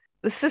that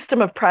the system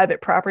of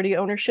private property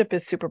ownership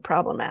is super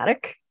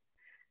problematic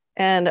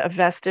and a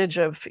vestige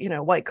of,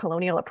 white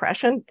colonial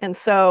oppression. And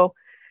so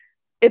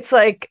it's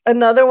like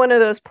another one of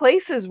those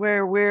places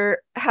where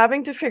we're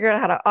having to figure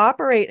out how to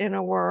operate in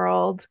a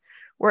world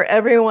where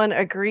everyone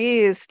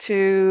agrees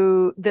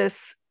to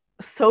this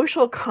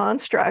social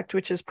construct,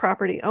 which is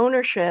property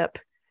ownership.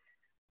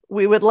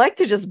 We would like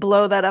to just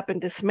blow that up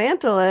and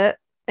dismantle it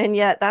And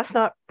yet that's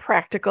not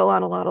practical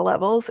on a lot of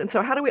levels. And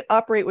so how do we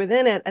operate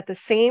within it at the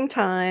same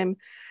time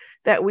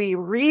that we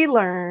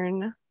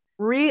relearn,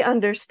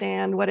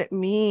 re-understand what it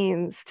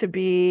means to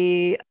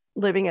be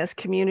living as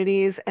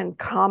communities and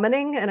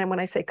commoning? And when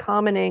I say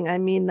commoning, I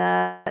mean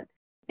that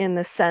in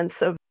the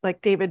sense of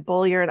like David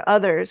Bollier and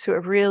others who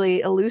have really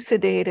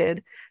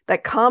elucidated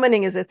that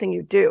commoning is a thing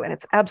you do. And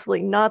it's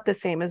absolutely not the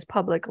same as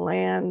public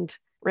land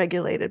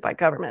regulated by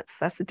governments.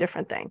 That's a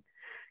different thing.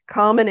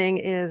 Commoning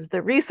is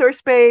the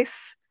resource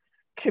base,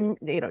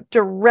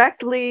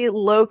 directly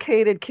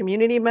located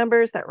community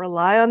members that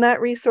rely on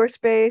that resource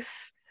base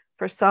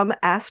for some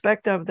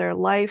aspect of their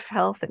life,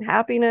 health, and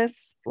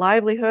happiness,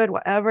 livelihood,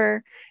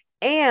 whatever.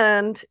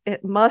 And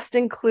it must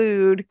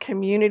include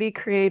community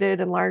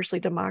created and largely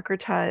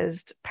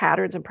democratized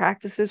patterns and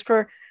practices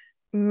for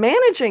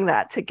managing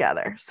that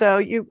together. So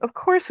you, of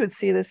course, would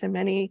see this in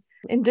many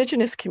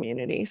indigenous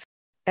communities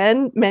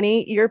and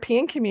many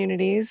European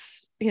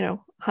communities,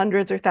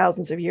 hundreds or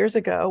thousands of years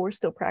ago, were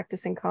still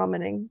practicing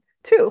commoning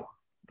too,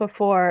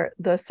 before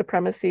the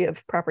supremacy of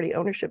property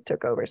ownership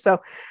took over.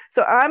 So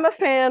I'm a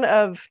fan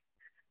of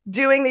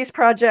doing these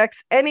projects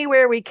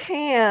anywhere we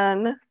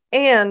can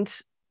and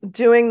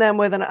doing them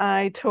with an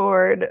eye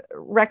toward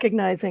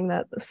recognizing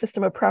that the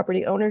system of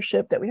property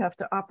ownership that we have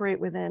to operate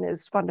within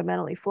is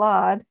fundamentally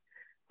flawed,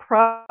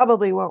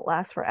 probably won't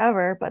last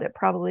forever, but it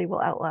probably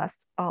will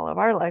outlast all of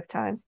our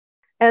lifetimes.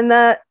 And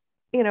that,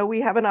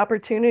 we have an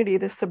opportunity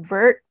to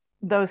subvert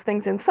those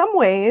things in some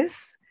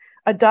ways,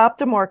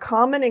 adopt a more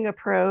commoning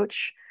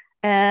approach,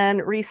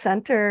 and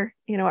recenter,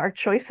 our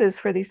choices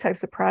for these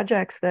types of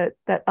projects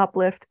that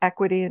uplift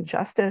equity and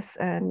justice,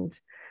 and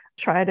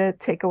try to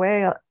take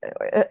away,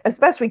 as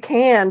best we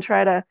can,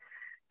 try to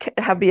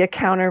be a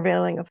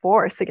countervailing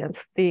force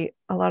against a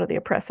lot of the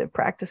oppressive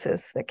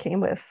practices that came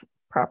with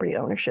property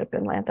ownership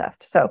and land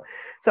theft. So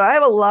I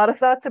have a lot of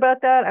thoughts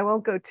about that. I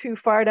won't go too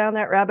far down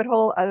that rabbit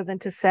hole other than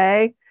to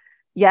say,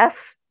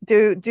 yes,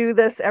 do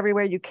this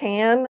everywhere you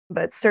can,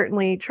 but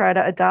certainly try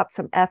to adopt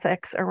some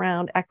ethics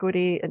around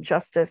equity and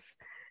justice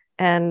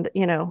and,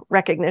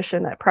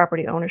 recognition that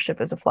property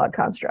ownership is a flawed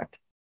construct.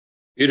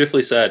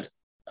 Beautifully said.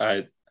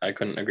 I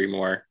couldn't agree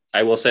more.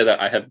 I will say that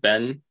I have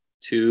been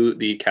to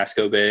the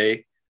Casco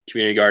Bay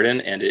Community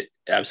Garden, and it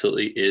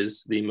absolutely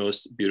is the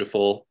most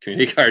beautiful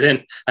community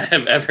garden I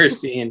have ever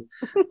seen.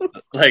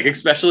 Like,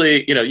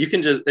 especially, you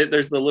can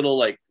there's the little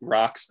like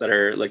rocks that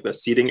are like the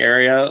seating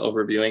area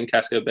overviewing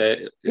Casco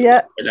Bay.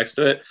 Yeah. Right next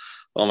to it.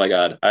 Oh my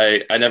God.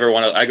 I never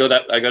want to, I go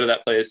to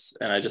that place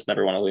and I just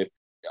never want to leave.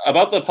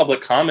 About the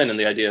public common and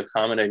the idea of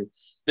commoning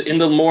in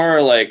the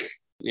more like,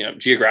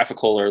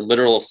 geographical or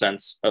literal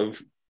sense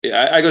of,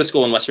 I go to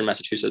school in Western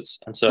Massachusetts.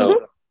 And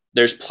so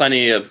there's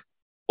plenty of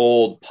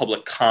old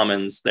public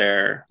commons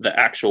there, the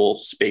actual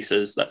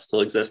spaces that still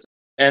exist.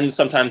 And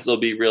sometimes there'll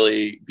be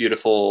really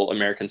beautiful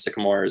American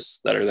sycamores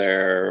that are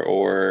there,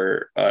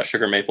 or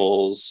sugar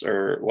maples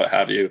or what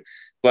have you.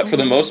 But for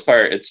the most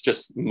part, it's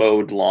just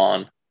mowed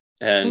lawn.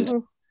 And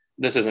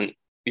this isn't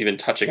even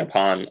touching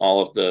upon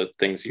all of the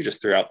things you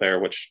just threw out there,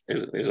 which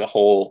is a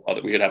whole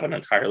other, we could have an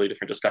entirely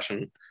different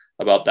discussion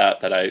about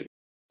that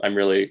I'm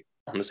really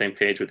on the same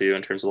page with you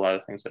in terms of a lot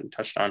of things that we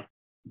touched on.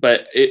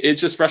 But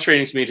it's just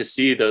frustrating to me to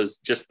see those,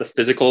 just the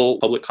physical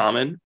public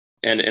common,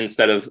 and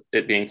instead of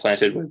it being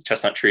planted with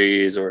chestnut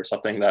trees or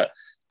something that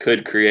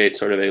could create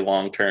sort of a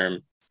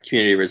long-term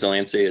community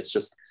resiliency, it's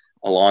just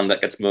a lawn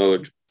that gets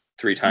mowed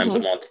 3 times a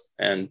month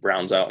and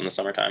browns out in the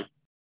summertime.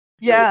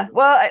 Yeah,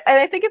 well,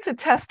 I think it's a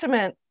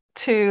testament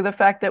to the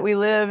fact that we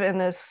live in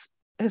this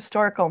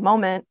historical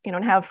moment,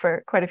 and have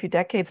for quite a few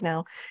decades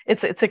now.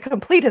 It's a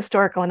complete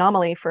historical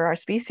anomaly for our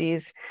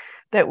species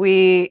that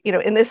we,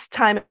 in this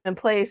time and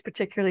place,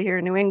 particularly here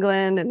in New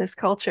England and this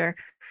culture,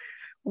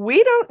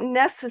 we don't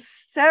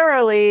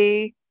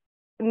necessarily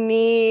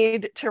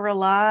need to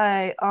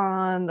rely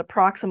on the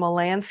proximal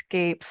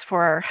landscapes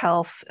for our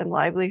health and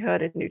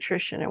livelihood and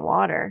nutrition and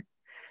water,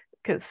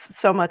 because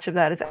so much of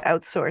that is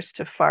outsourced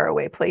to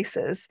faraway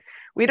places.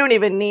 We don't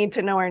even need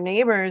to know our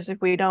neighbors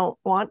if we don't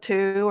want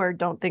to, or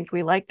don't think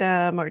we like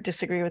them, or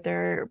disagree with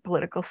their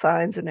political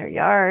signs in their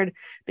yard,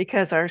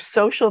 because our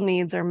social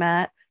needs are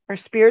met, our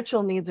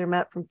spiritual needs are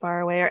met from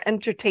far away, our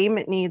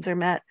entertainment needs are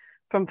met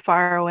from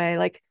far away.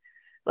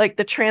 Like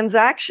the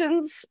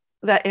transactions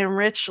that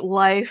enrich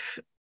life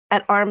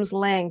at arm's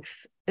length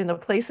in the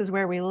places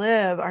where we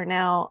live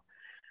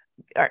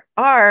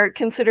are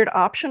considered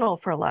optional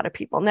for a lot of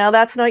people. Now,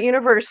 that's not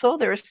universal.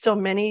 There are still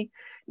many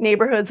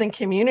neighborhoods and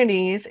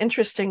communities.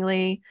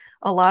 Interestingly,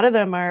 a lot of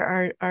them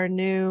are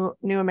new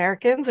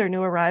Americans or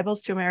new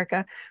arrivals to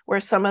America,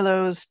 where some of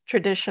those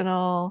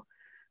traditional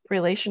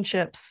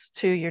relationships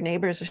to your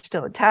neighbors are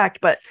still intact.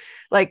 But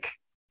like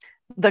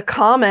the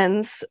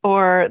commons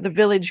or the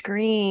village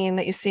green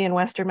that you see in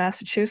Western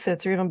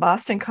Massachusetts, or even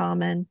Boston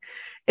Common,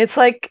 it's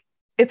like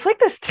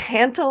this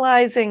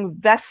tantalizing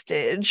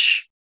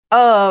vestige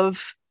of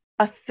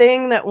a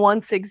thing that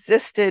once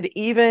existed,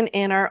 even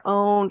in our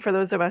own, for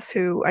those of us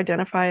who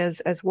identify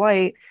as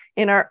white,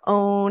 in our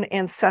own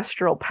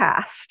ancestral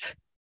past.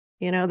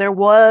 There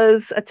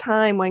was a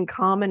time when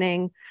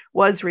commoning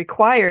was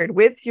required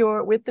with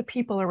the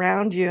people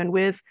around you and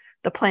with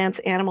the plants,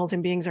 animals,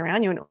 and beings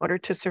around you in order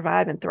to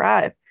survive and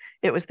thrive.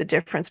 It was the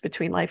difference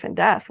between life and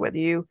death, whether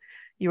you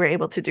were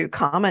able to do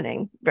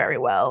commoning very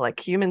well. Like,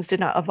 humans did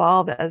not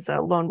evolve as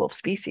a lone wolf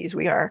species.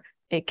 We are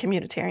a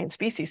communitarian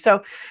species.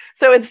 So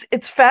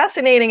it's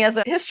fascinating as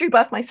a history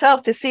buff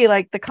myself to see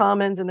like the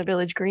commons and the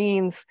village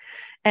greens,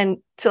 and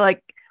to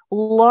like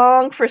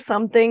long for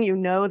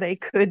something they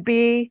could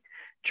be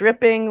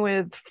dripping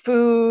with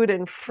food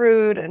and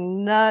fruit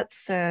and nuts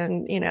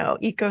and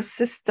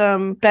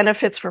ecosystem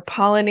benefits for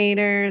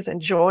pollinators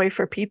and joy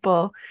for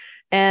people.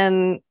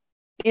 And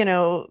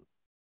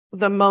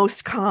the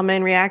most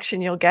common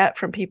reaction you'll get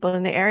from people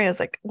in the area is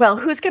like, well,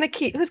 who's going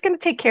to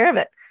take care of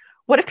it?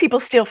 What if people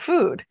steal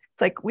food?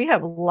 It's like, we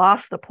have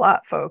lost the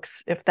plot,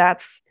 folks, if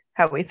that's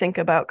how we think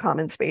about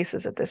common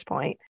spaces at this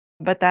point.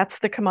 But that's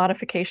the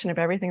commodification of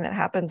everything that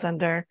happens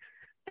under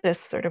this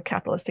sort of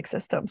capitalistic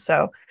system.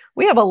 So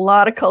we have a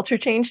lot of culture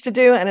change to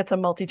do, and it's a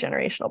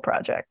multi-generational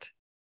project.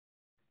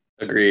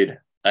 Agreed.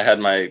 I had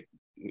my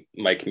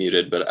mic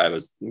muted, but I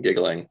was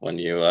giggling when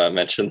you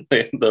mentioned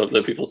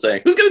the people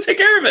saying, who's going to take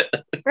care of it?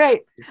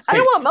 Right. I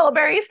don't want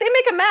mulberries. They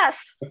make a mess.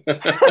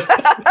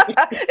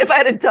 If I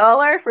had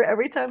 $1 for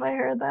every time I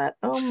heard that,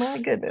 oh my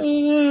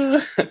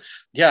goodness.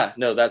 Yeah,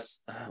 no,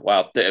 that's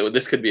wow.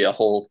 This could be a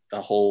whole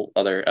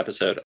other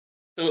episode.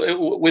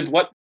 So with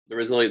what the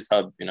Resilience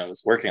Hub,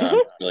 is working on,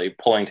 really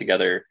pulling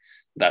together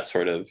that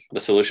sort of the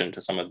solution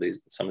to some of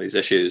these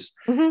issues.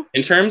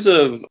 In terms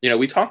of,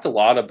 we talked a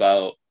lot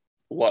about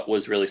what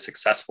was really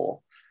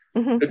successful.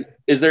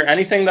 Is there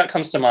anything that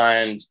comes to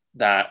mind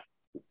that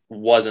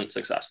wasn't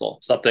successful?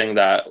 Something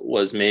that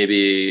was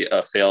maybe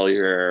a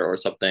failure, or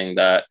something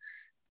that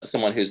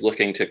someone who's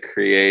looking to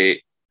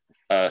create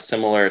a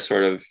similar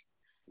sort of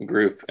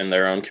group in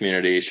their own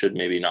community should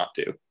maybe not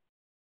do?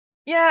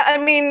 Yeah, I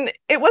mean,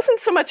 it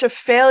wasn't so much a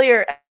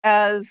failure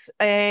as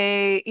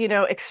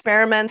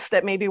experiments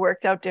that maybe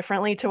worked out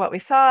differently to what we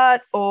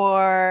thought,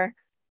 or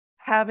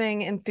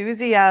having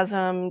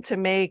enthusiasm to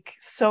make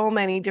so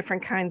many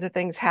different kinds of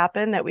things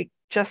happen that we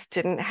just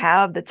didn't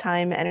have the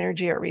time,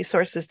 energy, or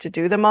resources to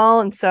do them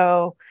all. And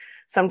so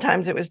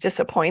sometimes it was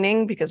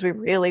disappointing because we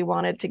really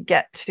wanted to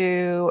get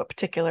to a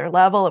particular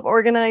level of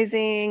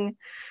organizing.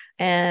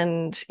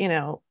 And,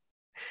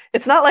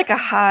 it's not like a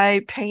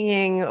high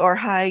paying or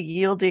high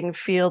yielding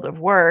field of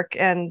work.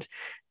 And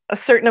a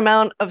certain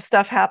amount of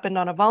stuff happened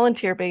on a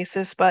volunteer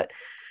basis. But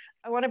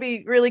I want to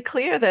be really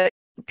clear that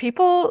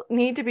people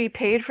need to be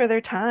paid for their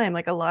time.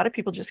 Like, a lot of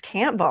people just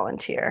can't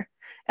volunteer.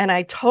 And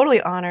I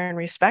totally honor and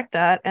respect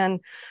that.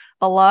 And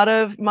a lot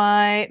of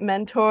my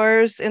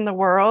mentors in the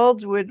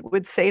world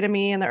would say to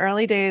me in the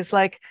early days,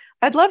 like,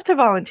 I'd love to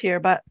volunteer,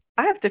 but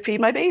I have to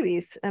feed my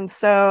babies. And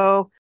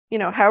so,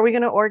 how are we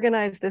going to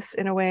organize this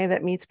in a way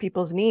that meets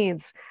people's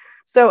needs?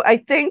 So I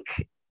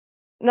think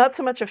not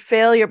so much a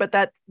failure, but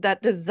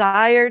that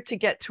desire to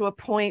get to a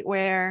point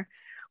where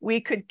we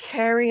could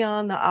carry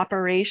on the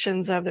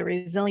operations of the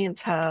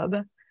Resilience Hub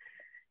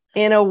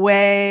in a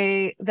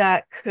way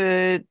that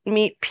could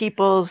meet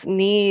people's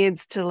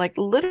needs to like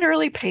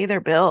literally pay their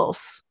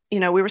bills. We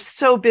were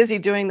so busy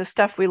doing the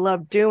stuff we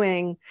love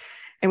doing,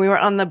 and we were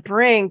on the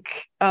brink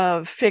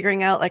of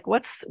figuring out like,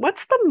 what's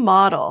the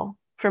model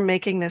for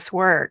making this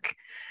work.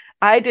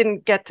 I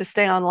didn't get to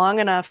stay on long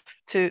enough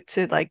to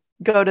like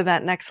go to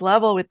that next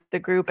level with the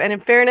group. And in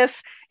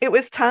fairness, it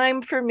was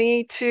time for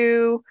me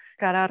to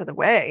got out of the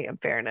way, in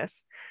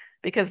fairness,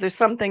 because there's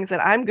some things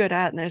that I'm good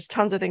at and there's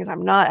tons of things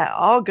I'm not at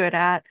all good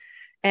at.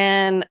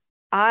 And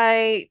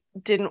I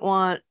didn't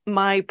want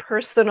my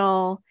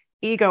personal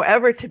ego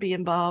ever to be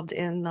involved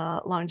in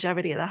the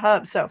longevity of the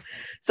hub. So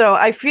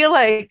I feel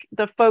like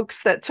the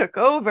folks that took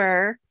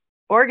over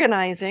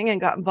organizing and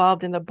got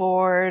involved in the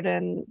board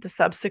and the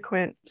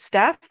subsequent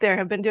staff there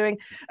have been doing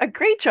a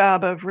great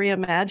job of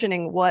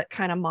reimagining what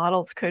kind of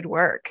models could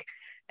work.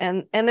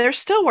 And they're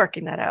still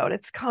working that out.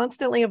 It's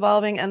constantly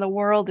evolving, and the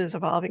world is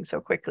evolving so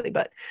quickly.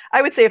 But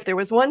I would say if there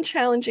was one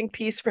challenging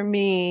piece for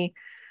me,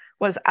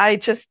 was I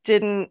just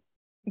didn't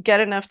get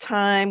enough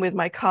time with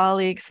my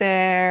colleagues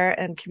there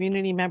and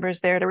community members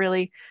there to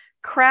really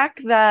crack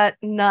that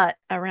nut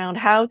around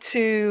how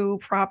to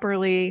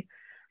properly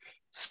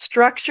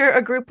structure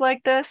a group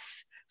like this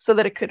so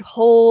that it could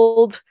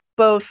hold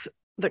both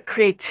the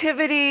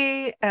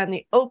creativity and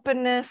the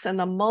openness and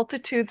the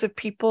multitudes of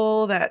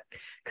people that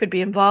could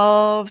be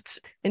involved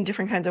in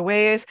different kinds of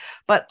ways,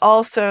 but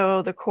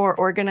also the core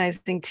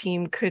organizing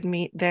team could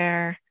meet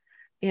their,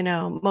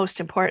 most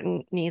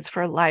important needs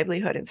for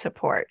livelihood and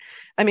support.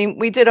 I mean,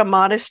 we did a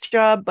modest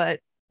job, but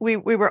we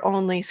were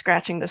only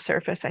scratching the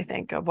surface, I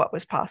think, of what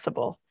was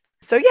possible.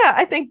 So yeah,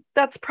 I think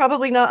that's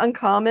probably not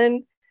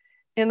uncommon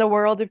in the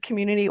world of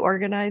community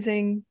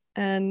organizing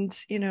and,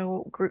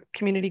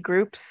 community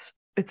groups.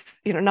 It's,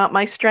 not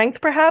my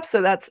strength perhaps.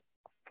 So that's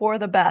for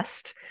the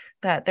best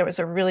that there was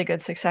a really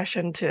good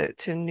succession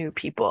to new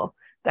people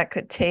that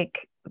could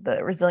take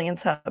the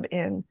Resilience Hub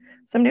in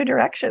some new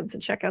directions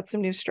and check out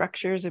some new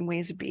structures and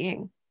ways of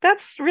being.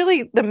 that's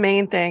really the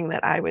main thing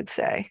that I would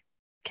say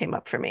came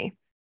up for me.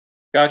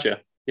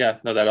 Gotcha. Yeah,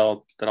 no, that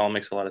all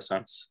makes a lot of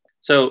sense.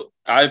 So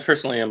I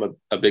personally am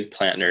a big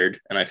plant nerd,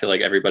 and I feel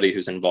like everybody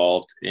who's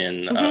involved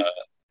in Mm-hmm.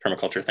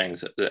 permaculture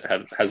things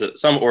that has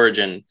some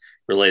origin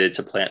related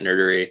to plant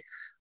nerdery.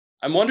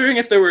 I'm wondering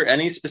if there were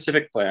any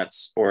specific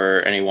plants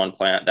or any one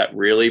plant that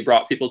really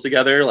brought people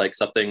together, like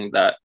something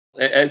that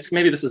it's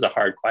maybe this is a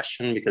hard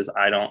question because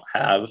I don't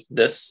have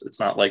this. It's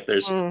not like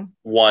there's Mm.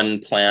 one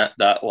plant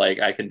that like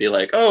I can be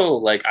like, oh,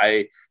 like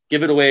I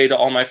give it away to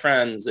all my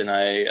friends and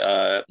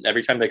I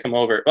every time they come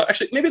over. Well,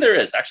 actually, maybe there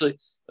is. Actually,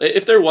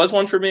 if there was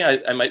one for me,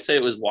 I might say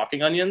it was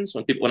walking onions.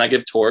 When I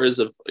give tours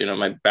of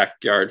my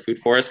backyard food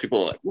forest,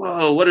 people are like,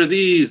 whoa, what are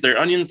these? They're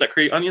onions that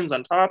create onions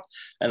on top,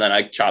 and then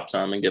I chop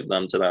some and give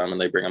them to them,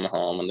 and they bring them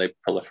home and they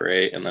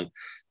proliferate, and then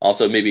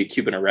also maybe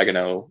Cuban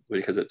oregano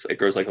because it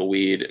grows like a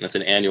weed and it's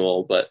an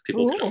annual, but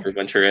people can Ooh.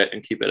 overwinter it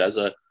and keep it as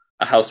a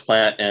house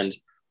plant. And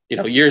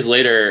years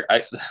later,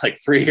 I like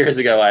 3 years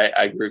ago,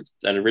 I grew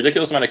a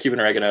ridiculous amount of Cuban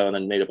oregano and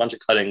then made a bunch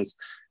of cuttings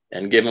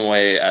and gave them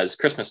away as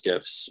Christmas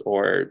gifts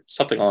or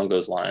something along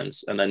those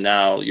lines. And then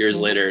now, years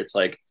Mm. later, it's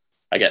like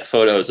I get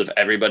photos of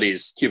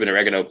everybody's Cuban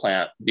oregano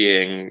plant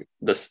being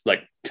this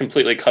like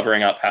completely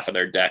covering up half of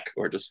their deck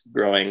or just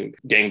growing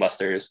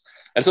gangbusters.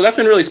 And so that's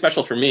been really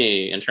special for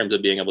me in terms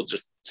of being able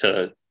just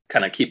to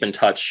kind of keep in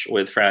touch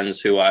with friends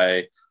who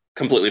I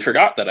completely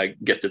forgot that I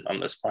gifted them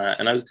this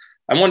plant. And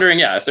I'm wondering,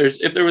 yeah,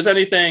 if there was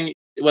anything,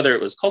 whether it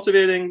was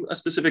cultivating a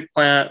specific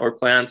plant or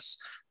plants,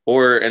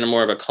 or in a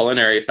more of a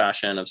culinary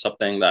fashion of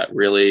something that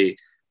really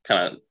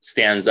kind of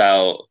stands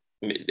out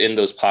in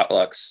those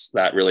potlucks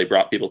that really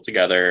brought people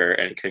together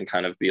and can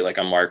kind of be like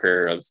a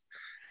marker of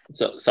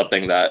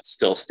something that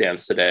still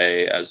stands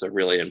today as a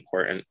really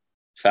important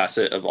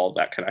facet of all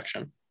that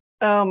connection.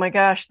 Oh my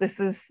gosh, this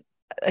is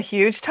a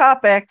huge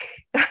topic.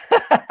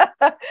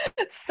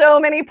 So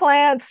many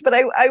plants, but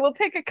I will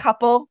pick a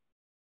couple,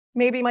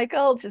 maybe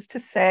Michael, just to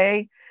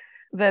say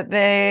that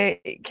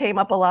they came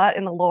up a lot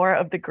in the lore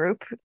of the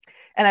group.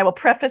 And I will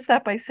preface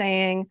that by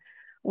saying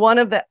one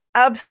of the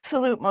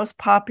absolute most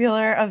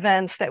popular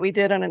events that we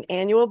did on an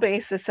annual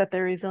basis at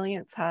the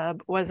Resilience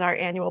Hub was our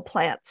annual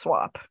plant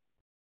swap.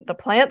 The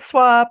plant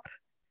swap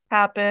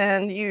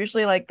happened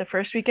usually like the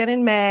first weekend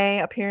in May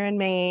up here in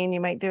Maine. You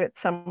might do it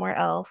somewhere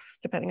else,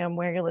 depending on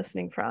where you're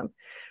listening from.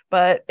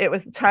 But it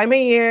was the time of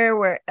year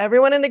where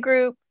everyone in the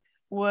group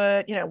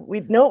would,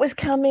 we'd know it was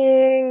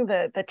coming,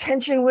 the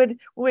tension would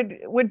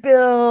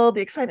build,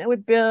 the excitement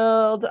would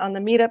build on the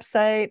meetup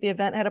site. The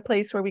event had a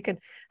place where we could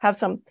have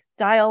some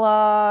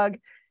dialogue.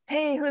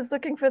 Hey, who's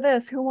looking for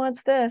this? Who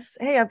wants this?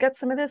 Hey, I've got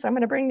some of this. I'm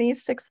going to bring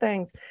these 6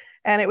 things.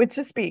 And it would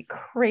just be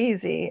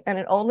crazy. And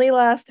it only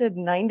lasted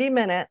 90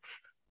 minutes.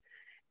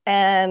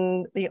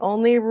 And the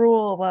only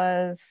rule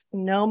was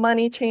no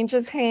money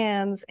changes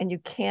hands and you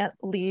can't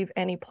leave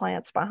any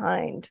plants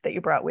behind that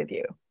you brought with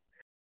you.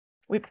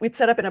 We'd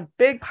set up in a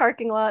big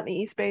parking lot in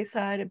the East Bay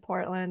side in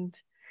Portland.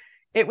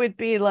 It would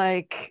be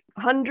like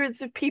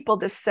hundreds of people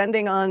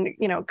descending on,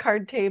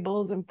 card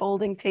tables and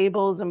folding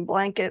tables and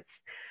blankets,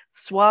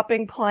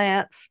 swapping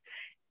plants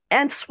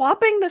and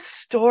swapping the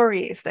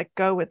stories that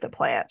go with the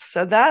plants.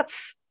 So that's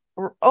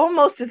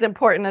almost as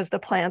important as the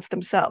plants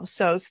themselves.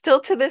 So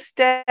still to this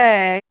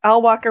day,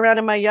 I'll walk around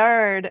in my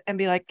yard and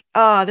be like,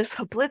 oh, this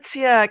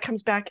Hoblitzia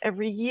comes back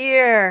every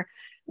year.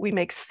 We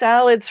make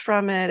salads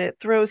from it. It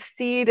throws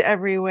seed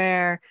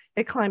everywhere.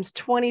 It climbs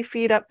 20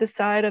 feet up the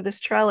side of this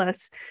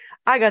trellis.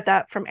 I got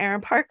that from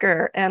Aaron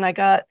Parker, and I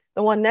got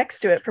the one next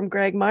to it from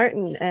Greg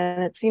Martin.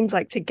 And it seems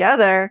like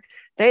together,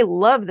 they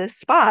love this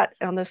spot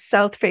on the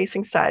south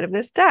facing side of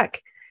this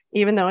deck,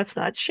 even though it's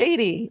not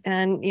shady.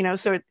 And,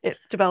 so it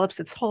develops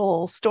its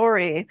whole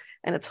story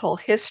and its whole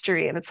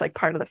history. And it's like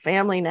part of the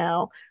family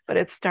now, but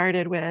it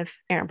started with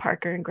Aaron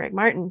Parker and Greg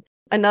Martin.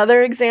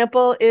 Another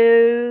example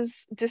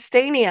is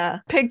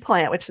Distania pig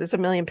plant, which is a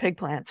million pig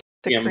plants.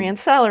 It's a Korean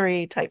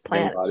celery type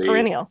plant,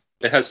 perennial.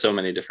 It has so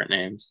many different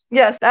names.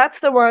 Yes, that's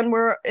the one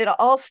where it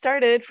all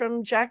started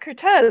from Jack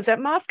Cortez at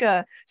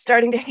MAFCA,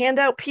 starting to hand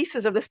out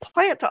pieces of this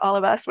plant to all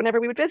of us whenever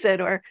we would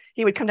visit, or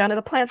he would come down to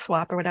the plant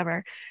swap or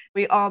whatever.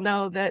 We all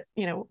know that,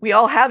 we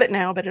all have it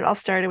now, but it all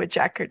started with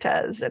Jack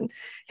Cortez and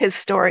his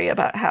story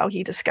about how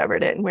he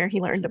discovered it and where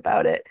he learned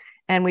about it.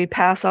 And we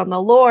pass on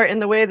the lore in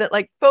the way that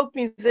like folk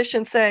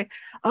musicians say,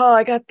 oh,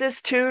 I got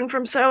this tune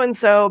from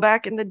so-and-so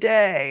back in the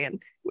day.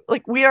 And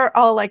like, we are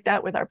all like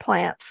that with our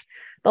plants.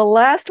 The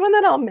last one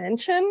that I'll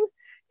mention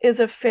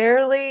is a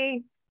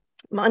fairly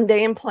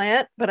mundane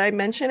plant, but I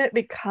mention it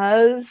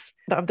because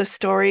of the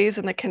stories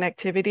and the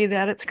connectivity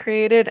that it's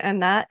created.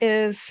 And that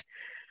is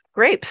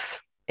grapes.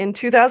 In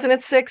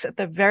 2006, at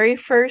the very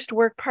first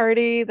work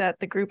party that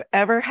the group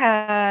ever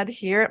had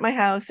here at my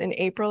house in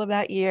April of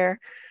that year,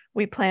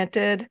 we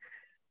planted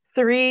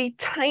 3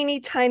 tiny,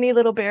 tiny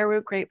little bare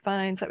root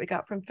grapevines that we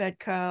got from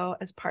Fedco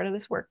as part of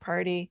this work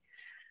party.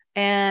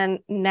 And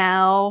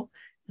now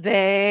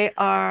they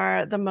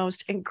are the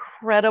most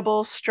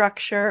incredible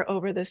structure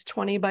over this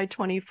 20 by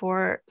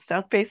 24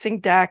 south facing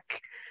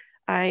deck.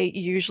 I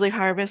usually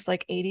harvest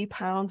like 80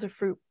 pounds of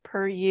fruit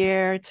per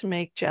year to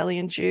make jelly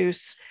and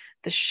juice,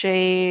 the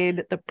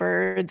shade, the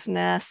birds'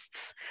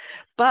 nests.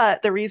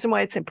 But the reason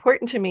why it's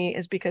important to me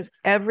is because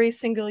every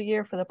single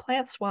year for the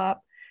plant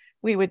swap,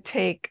 we would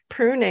take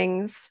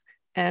prunings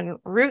and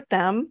root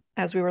them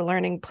as we were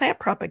learning plant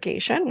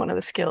propagation, one of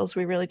the skills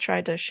we really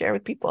tried to share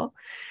with people.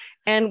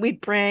 And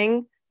we'd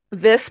bring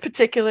this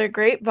particular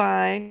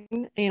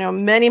grapevine,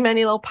 many,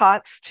 many little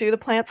pots to the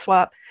plant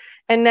swap.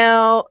 And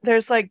now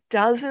there's like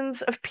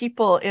dozens of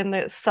people in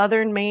the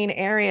southern Maine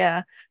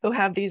area who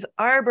have these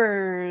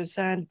arbors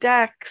and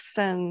decks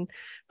and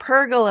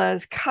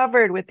pergolas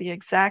covered with the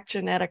exact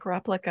genetic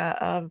replica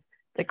of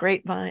the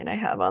grapevine I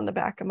have on the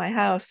back of my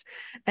house.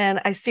 And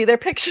I see their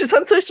pictures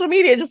on social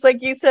media, just like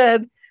you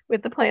said,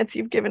 with the plants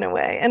you've given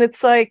away. And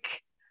it's like,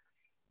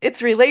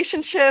 it's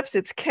relationships,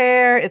 it's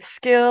care, it's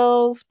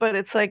skills, but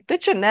it's like the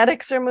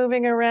genetics are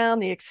moving around,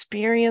 the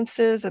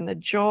experiences and the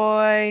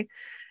joy,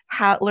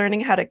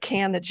 learning how to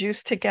can the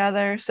juice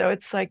together. So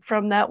it's like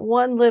from that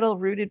one little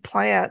rooted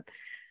plant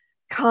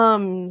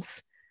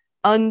comes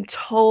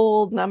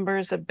untold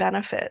numbers of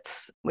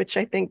benefits, which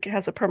I think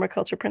has a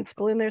permaculture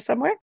principle in there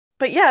somewhere.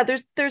 But yeah,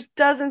 there's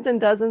dozens and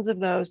dozens of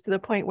those, to the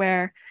point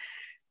where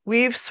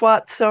we've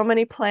swapped so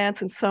many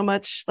plants and so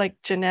much like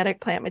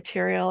genetic plant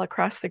material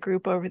across the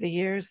group over the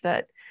years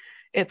that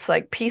it's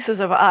like pieces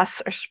of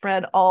us are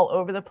spread all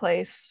over the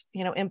place,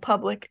 in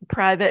public,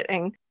 private,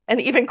 and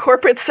even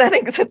corporate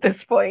settings at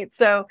this point.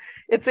 So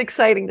it's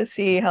exciting to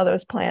see how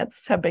those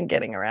plants have been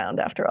getting around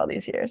after all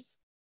these years.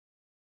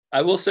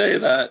 I will say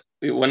that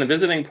when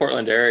visiting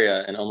Portland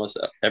area, and almost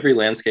every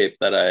landscape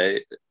that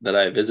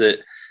I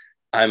visit,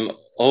 I'm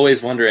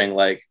always wondering,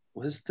 like,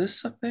 was this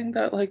something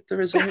that like the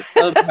Resilient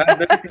Club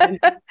had?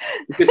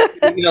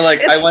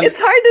 It's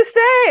hard to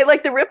say.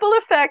 Like the ripple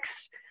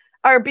effects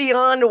are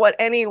beyond what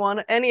any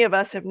of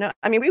us have known.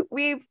 I mean,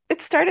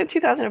 it started in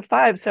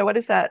 2005. So what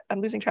is that?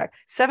 I'm losing track.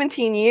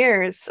 17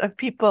 years of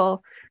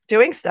people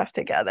doing stuff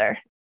together.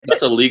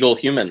 That's a legal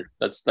human.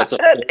 That's a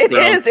it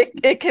is.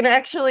 It can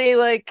actually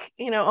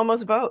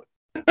almost vote.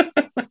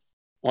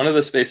 One of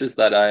the spaces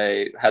that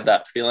I had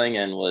that feeling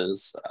in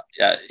was,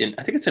 I think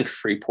it's in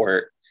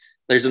Freeport.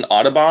 There's an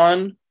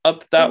Audubon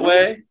up that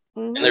way.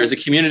 Mm-hmm. And there's a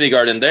community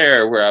garden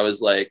there where I was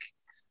like,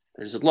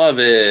 there's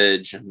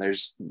lovage and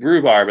there's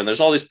rhubarb and there's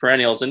all these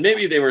perennials. And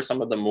maybe they were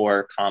some of the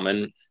more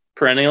common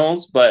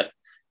perennials, but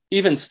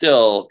even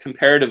still,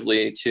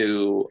 comparatively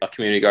to a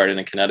community garden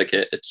in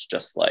Connecticut, it's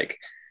just like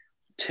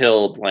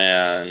tilled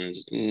land,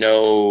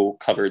 no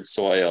covered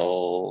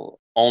soil,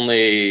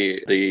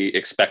 only the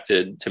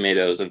expected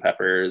tomatoes and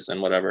peppers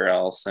and whatever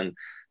else, and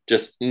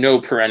just no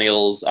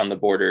perennials on the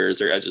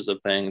borders or edges of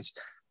things.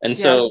 And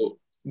so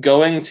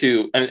going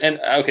to, and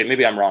okay,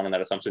 maybe I'm wrong in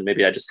that assumption.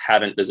 Maybe I just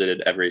haven't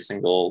visited every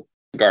single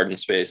garden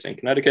space in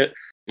Connecticut.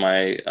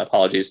 My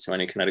apologies to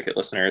any Connecticut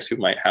listeners who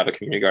might have a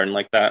community garden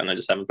like that, and I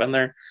just haven't been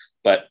there.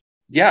 But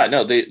yeah,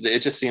 no, it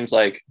just seems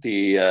like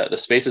the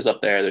spaces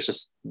up there, there's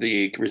just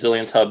the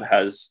Resilience Hub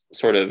has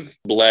sort of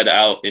bled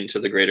out into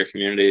the greater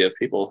community of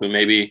people who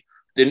maybe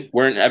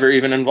weren't ever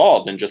even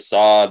involved and just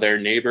saw their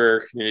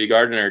neighbor community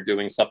gardener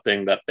doing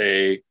something that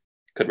they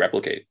could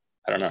replicate.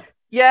 I don't know.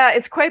 Yeah,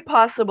 it's quite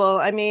possible.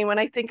 I mean, when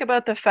I think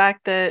about the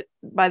fact that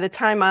by the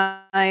time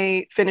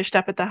I finished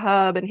up at the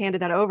hub and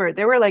handed that over,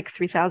 there were like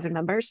 3,000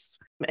 members,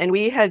 and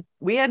we had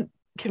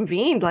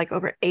convened like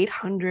over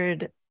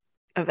 800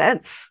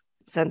 events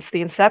since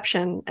the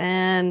inception.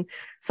 And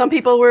some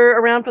people were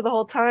around for the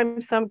whole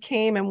time. Some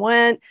came and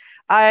went.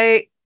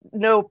 I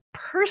know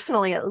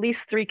personally at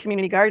least 3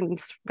 community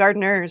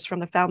gardeners from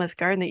the Falmouth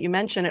Garden that you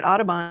mentioned at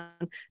Audubon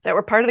that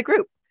were part of the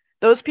group.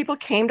 Those people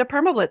came to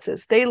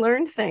permablitzes. They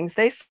learned things.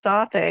 They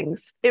saw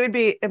things. It would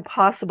be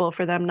impossible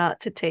for them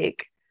not to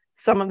take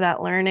some of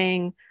that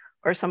learning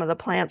or some of the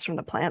plants from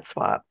the plant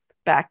swap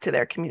back to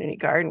their community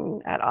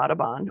garden at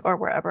Audubon or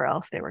wherever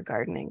else they were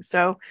gardening.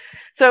 So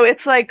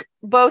it's like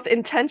both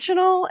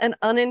intentional and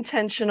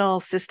unintentional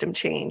system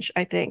change,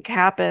 I think,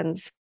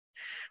 happens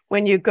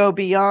when you go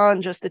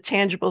beyond just the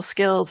tangible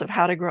skills of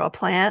how to grow a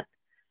plant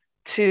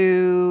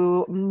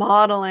to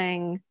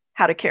modeling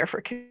how to care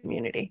for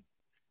community.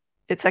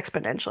 It's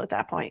exponential at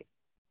that point.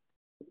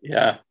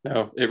 Yeah,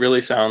 no, it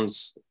really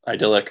sounds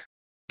idyllic.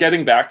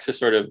 Getting back to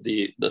sort of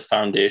the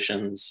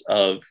foundations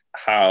of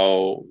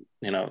how,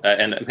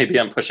 and maybe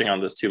I'm pushing on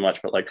this too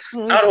much, but like,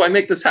 how do I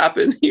make this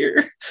happen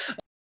here?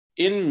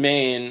 In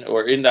Maine,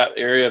 or in that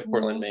area of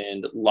Portland,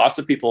 Maine, lots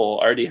of people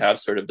already have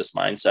sort of this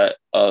mindset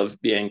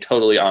of being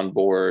totally on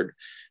board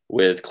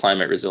with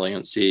climate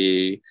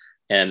resiliency.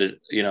 And,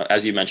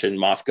 as you mentioned,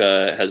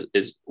 MOFGA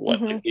is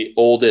the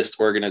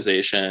oldest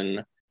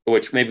organization,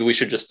 which maybe we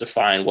should just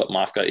define what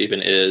MOFGA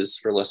even is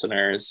for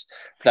listeners,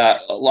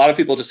 that a lot of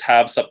people just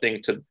have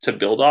something to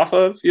build off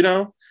of,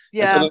 Yeah.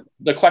 And so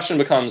the question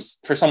becomes,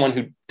 for someone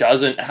who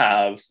doesn't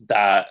have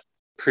that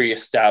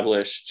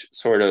pre-established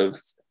sort of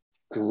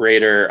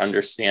greater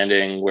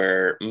understanding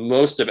where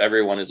most of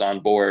everyone is on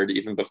board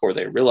even before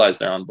they realize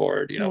they're on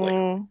board,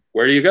 like,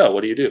 where do you go?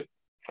 What do you do?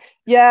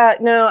 Yeah,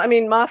 no, I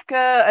mean,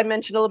 MOFGA, I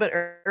mentioned a little bit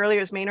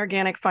earlier, is Maine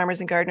Organic Farmers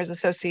and Gardeners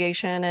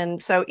Association.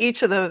 And so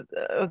each of the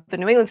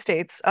New England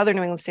states, other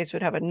New England states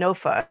would have a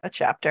NOFA, a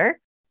chapter,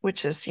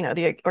 which is,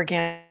 the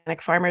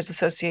Organic Farmers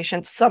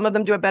Association. Some of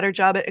them do a better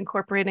job at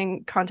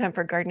incorporating content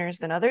for gardeners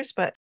than others,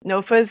 but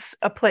NOFA's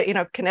a play,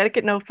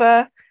 Connecticut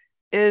NOFA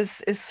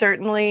is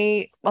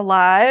certainly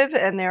alive,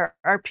 and there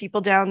are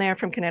people down there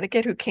from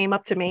Connecticut who came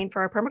up to Maine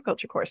for our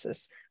permaculture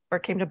courses or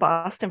came to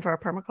Boston for our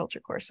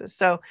permaculture courses.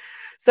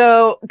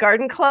 So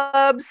garden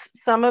clubs,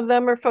 some of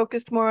them are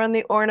focused more on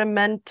the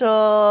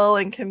ornamental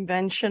and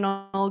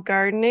conventional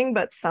gardening,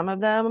 but some of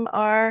them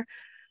are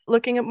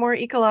looking at more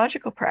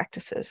ecological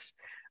practices.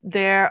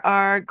 There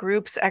are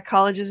groups at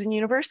colleges and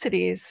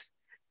universities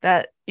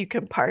that you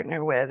can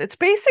partner with. It's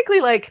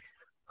basically like,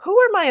 who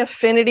are my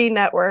affinity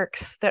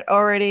networks that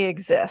already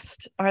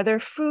exist? Are there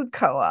food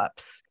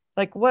co-ops?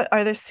 Like, what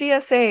are there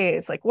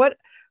CSAs? Like,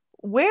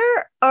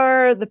 where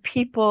are the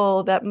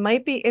people that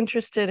might be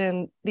interested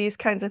in these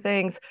kinds of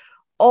things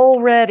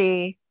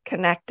already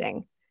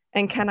connecting?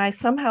 And can I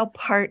somehow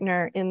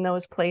partner in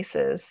those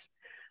places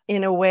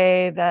in a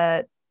way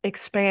that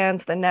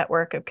expands the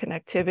network of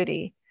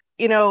connectivity?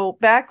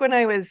 Back when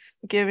I was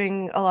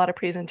giving a lot of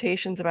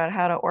presentations about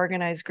how to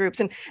organize groups,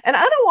 and I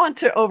don't want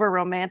to over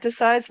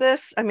romanticize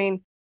this. I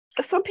mean,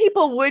 some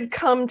people would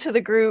come to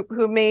the group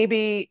who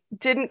maybe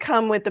didn't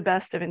come with the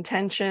best of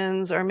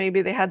intentions, or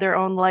maybe they had their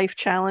own life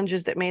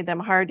challenges that made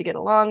them hard to get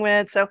along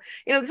with. So,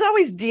 there's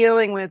always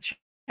dealing with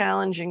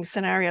challenging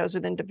scenarios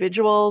with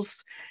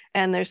individuals,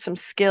 and there's some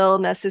skill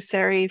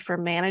necessary for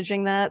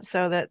managing that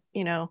so that,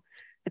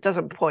 it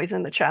doesn't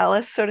poison the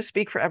chalice, so to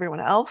speak, for everyone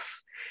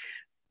else.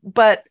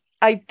 But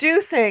I do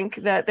think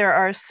that there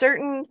are a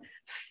certain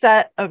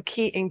set of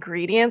key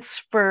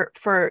ingredients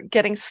for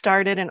getting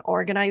started and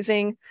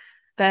organizing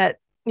that,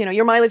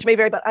 your mileage may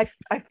vary, but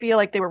I feel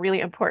like they were really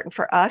important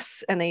for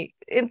us. And they,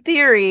 in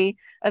theory,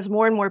 as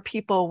more and more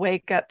people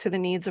wake up to the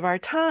needs of our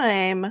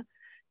time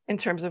in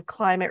terms of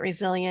climate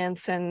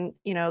resilience and,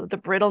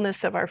 the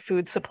brittleness of our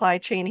food supply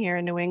chain here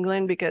in New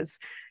England, because,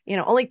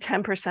 only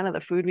 10% of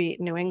the food we eat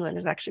in New England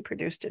is actually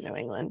produced in New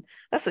England.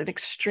 That's an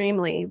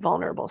extremely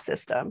vulnerable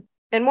system.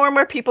 And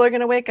more people are going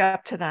to wake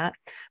up to that.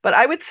 But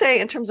I would say,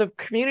 in terms of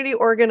community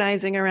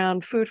organizing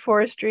around food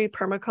forestry,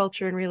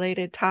 permaculture, and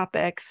related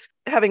topics,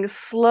 having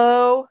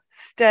slow,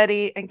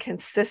 steady, and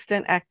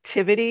consistent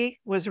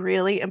activity was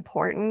really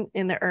important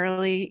in the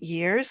early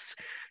years.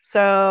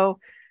 So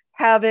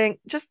having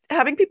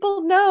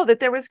people know that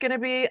there was going to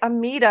be a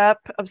meetup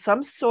of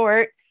some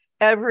sort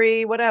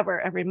every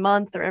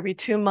month or every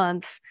 2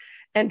 months.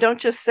 And don't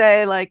just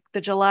say like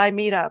the July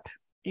meetup.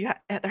 There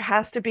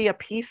has to be a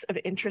piece of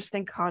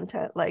interesting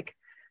content, like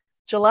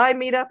July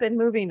meetup and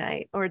movie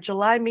night, or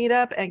July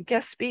meetup and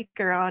guest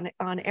speaker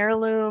on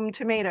heirloom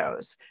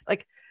tomatoes.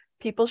 Like,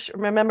 people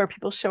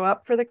show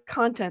up for the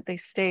content, they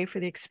stay for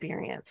the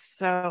experience.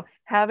 So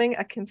having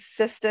a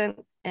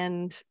consistent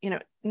and,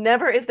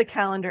 never is the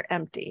calendar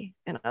empty,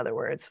 in other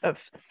words, of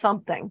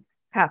something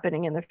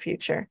happening in the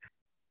future.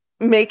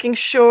 Making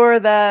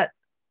sure that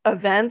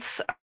events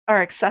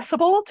are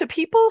accessible to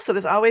people. So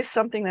there's always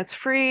something that's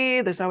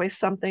free. There's always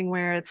something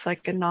where it's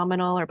like a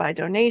nominal or by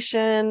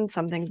donation.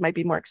 Some things might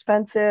be more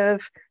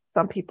expensive.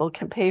 Some people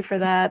can pay for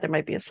that. There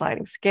might be a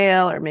sliding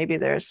scale, or maybe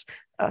there's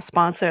a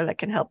sponsor that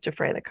can help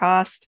defray the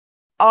cost.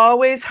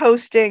 Always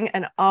hosting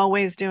and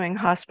always doing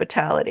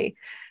hospitality.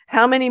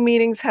 How many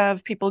meetings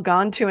have people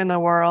gone to in the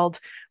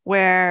world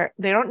where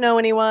they don't know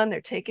anyone,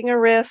 they're taking a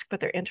risk, but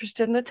they're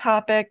interested in the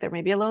topic, they're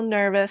maybe a little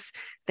nervous,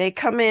 they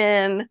come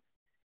in,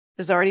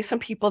 there's already some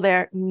people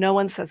there, no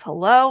one says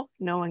hello,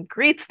 no one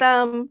greets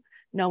them,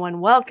 no one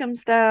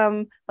welcomes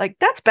them. Like,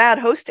 that's bad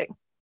hosting.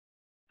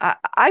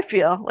 I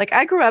feel like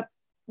I grew up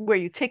where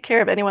you take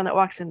care of anyone that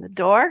walks in the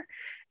door,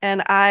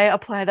 and I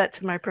apply that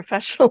to my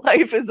professional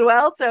life as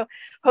well. So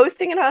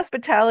hosting and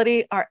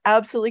hospitality are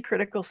absolutely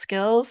critical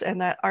skills,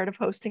 and that art of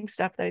hosting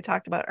stuff that I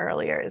talked about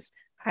earlier is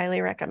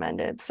highly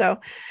recommended. So,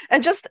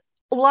 and just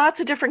lots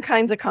of different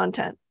kinds of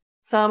content,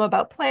 some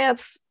about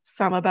plants,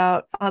 some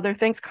about other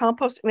things,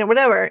 compost,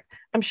 whatever.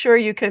 I'm sure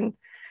you can,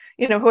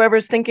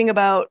 whoever's thinking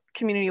about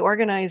community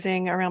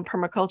organizing around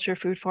permaculture,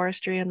 food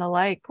forestry, and the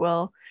like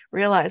will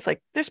realize,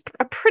 like, there's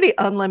a pretty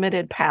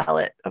unlimited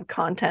palette of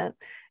content,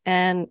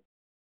 and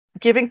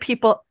giving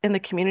people in the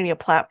community a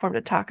platform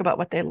to talk about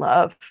what they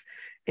love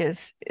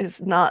is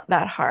not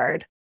that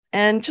hard.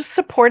 And just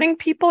supporting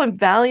people and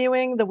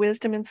valuing the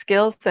wisdom and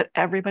skills that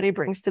everybody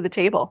brings to the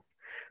table.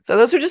 So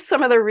those are just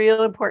some of the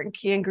real important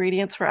key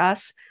ingredients for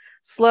us.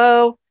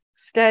 Slow,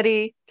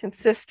 steady,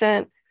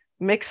 consistent,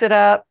 mix it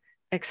up,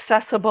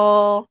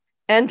 accessible,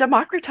 and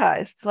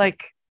democratized.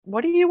 Like,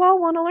 what do you all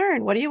want to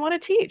learn? What do you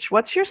want to teach?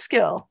 What's your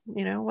skill?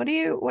 What do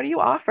you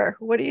offer?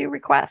 What do you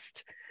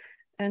request?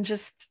 And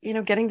just,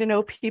 getting to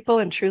know people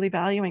and truly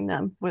valuing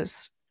them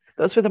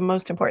those were the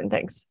most important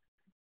things.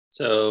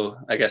 So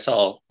I guess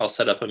I'll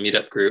set up a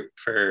meetup group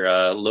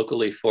for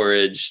locally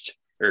foraged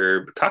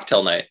herb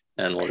cocktail night,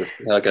 and we'll just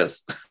see how it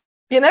goes.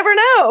 You never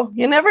know.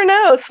 You never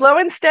know. Slow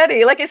and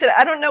steady. Like I said,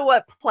 I don't know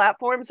what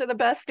platforms are the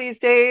best these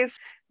days.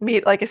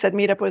 Like I said,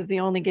 Meetup was the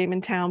only game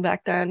in town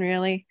back then,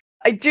 really.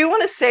 I do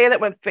want to say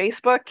that when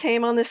Facebook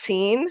came on the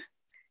scene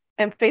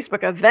and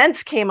Facebook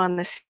events came on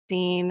the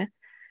scene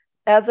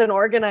as an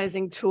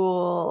organizing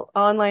tool,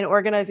 online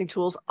organizing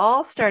tools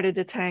all started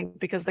to tank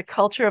because the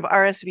culture of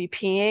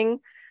RSVPing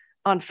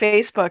on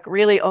Facebook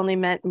really only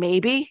meant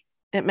maybe.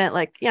 It meant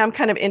like, yeah, I'm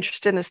kind of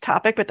interested in this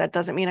topic, but that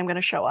doesn't mean I'm going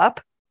to show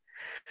up.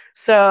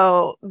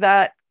 So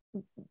that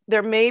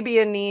there may be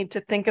a need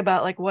to think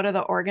about like what are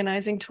the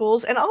organizing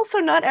tools, and also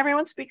not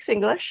everyone speaks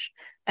English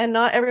and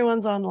not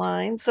everyone's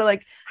online. So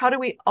like how do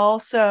we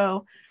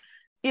also,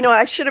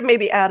 I should have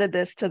maybe added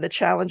this to the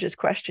challenges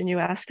question you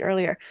asked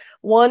earlier.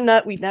 One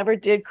nut we never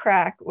did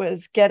crack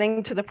was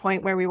getting to the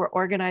point where we were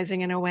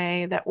organizing in a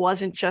way that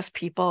wasn't just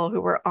people who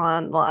were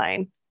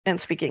online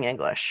and speaking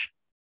English.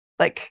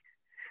 Like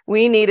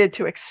we needed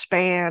to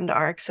expand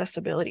our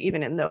accessibility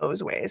even in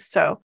those ways.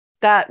 So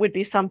that would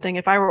be something,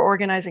 if I were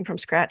organizing from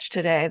scratch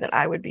today, that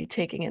I would be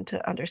taking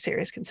under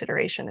serious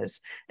consideration,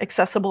 is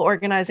accessible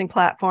organizing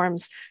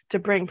platforms to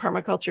bring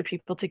permaculture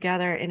people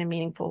together in a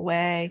meaningful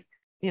way,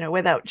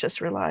 without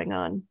just relying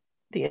on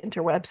the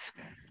interwebs.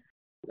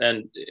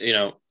 And,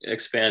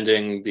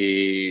 expanding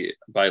the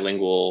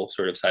bilingual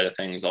sort of side of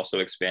things also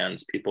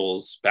expands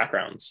people's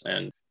backgrounds.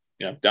 And,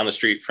 down the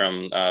street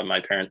from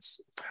my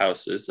parents'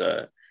 house is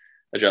a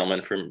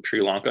gentleman from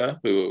Sri Lanka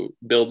who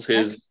builds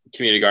his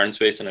community garden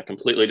space in a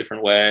completely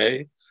different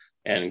way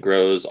and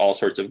grows all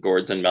sorts of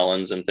gourds and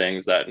melons and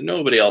things that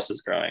nobody else is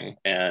growing.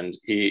 And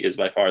he is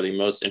by far the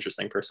most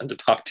interesting person to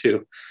talk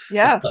to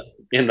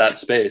in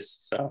that space.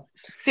 So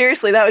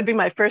seriously, that would be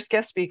my first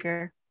guest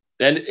speaker.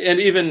 And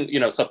even,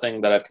 something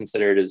that I've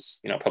considered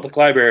is, public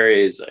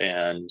libraries,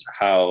 and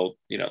how,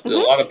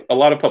 a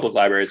lot of public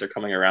libraries are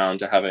coming around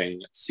to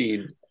having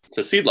seed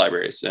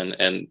libraries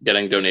and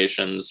getting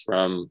donations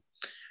from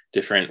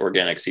different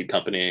organic seed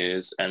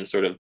companies, and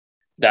sort of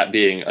that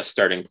being a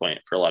starting point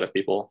for a lot of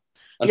people.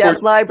 Yeah,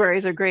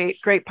 libraries are great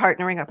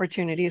partnering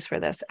opportunities for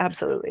this.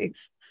 Absolutely.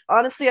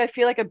 Honestly, I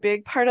feel like a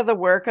big part of the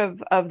work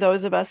of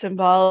those of us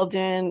involved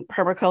in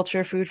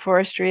permaculture, food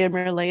forestry, and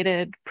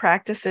related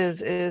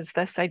practices is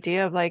this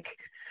idea of like,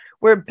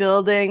 we're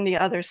building the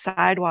other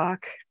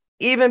sidewalk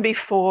even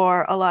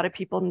before a lot of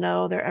people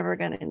know they're ever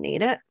going to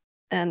need it.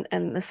 And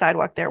the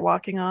sidewalk they're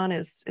walking on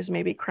is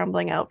maybe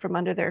crumbling out from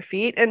under their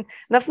feet. And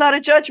that's not a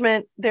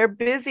judgment. They're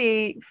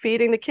busy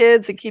feeding the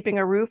kids and keeping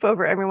a roof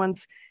over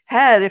everyone's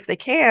head if they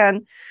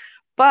can.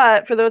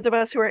 But for those of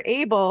us who are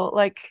able,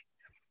 like,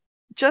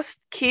 just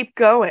keep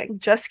going,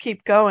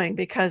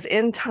 because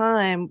in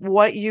time,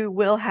 what you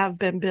will have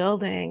been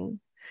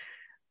building,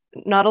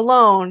 not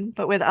alone,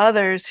 but with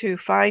others who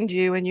find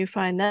you and you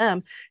find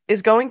them,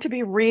 is going to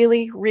be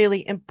really,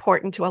 really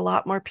important to a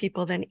lot more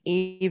people than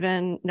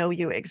even know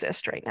you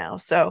exist right now.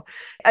 So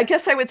I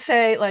guess I would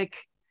say, like,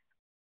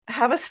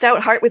 have a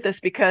stout heart with this,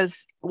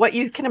 because what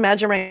you can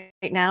imagine right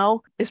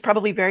now is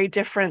probably very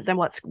different than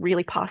what's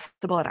really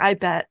possible. And I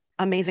bet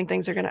amazing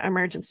things are going to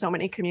emerge in so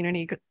many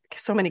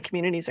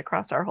communities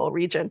across our whole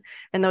region.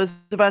 And those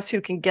of us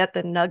who can get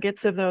the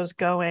nuggets of those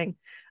going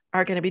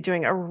are going to be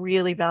doing a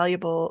really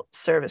valuable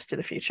service to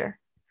the future.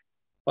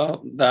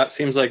 Well, that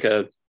seems like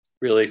a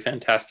really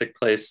fantastic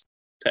place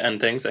to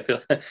end things. I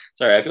feel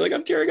like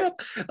I'm tearing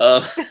up.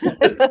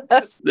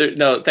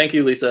 No, thank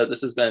you, Lisa.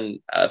 This has been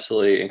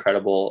absolutely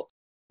incredible.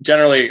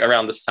 Generally,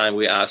 around this time,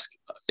 we ask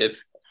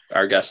if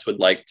our guests would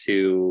like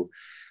to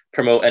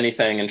promote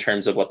anything in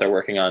terms of what they're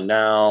working on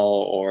now,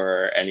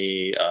 or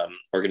any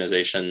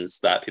organizations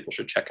that people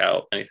should check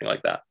out, anything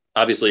like that.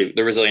 Obviously,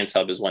 the Resilience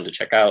Hub is one to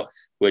check out,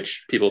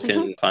 which people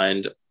can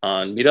find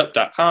on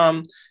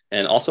meetup.com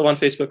and also on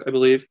Facebook, I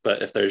believe.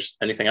 But if there's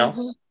anything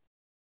else.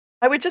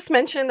 I would just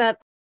mention that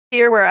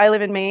here where I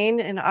live in Maine,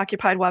 in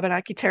occupied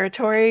Wabanaki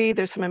territory,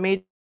 there's some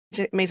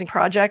amazing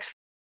projects.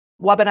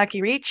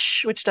 Wabanaki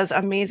Reach, which does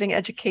amazing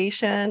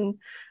education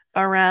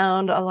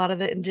around a lot of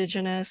the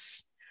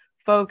Indigenous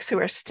folks who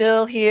are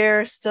still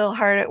here, still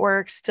hard at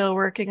work, still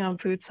working on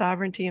food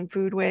sovereignty and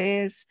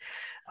foodways.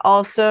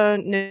 Also,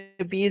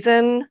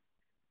 Nibezun,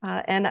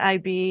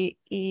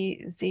 Nibezun,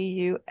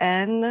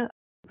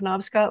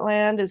 Penobscot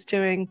land, is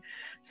doing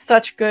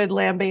such good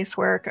land-based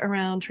work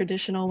around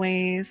traditional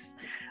ways.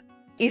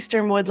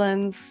 Eastern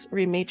Woodlands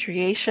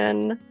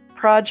Rematriation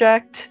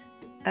Project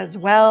as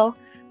well.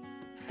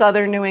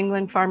 Southern New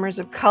England Farmers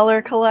of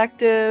Color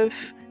Collective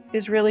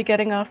is really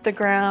getting off the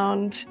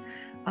ground.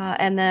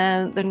 And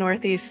then the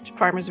Northeast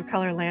Farmers of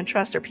Color Land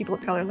Trust, or People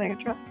of Color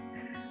Land Trust.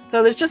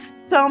 So there's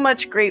just so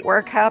much great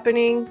work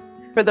happening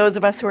for those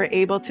of us who are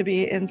able to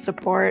be in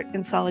support,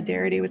 in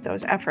solidarity with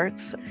those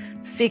efforts.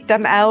 Seek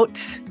them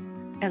out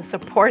and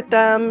support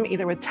them,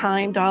 either with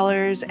time,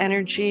 dollars,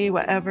 energy,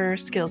 whatever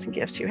skills and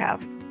gifts you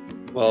have.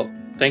 Well,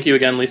 thank you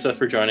again, Lisa,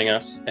 for joining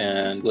us.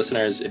 And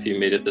listeners, if you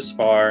made it this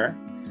far,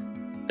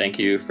 thank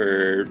you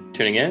for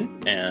tuning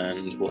in,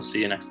 and we'll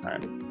see you next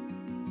time.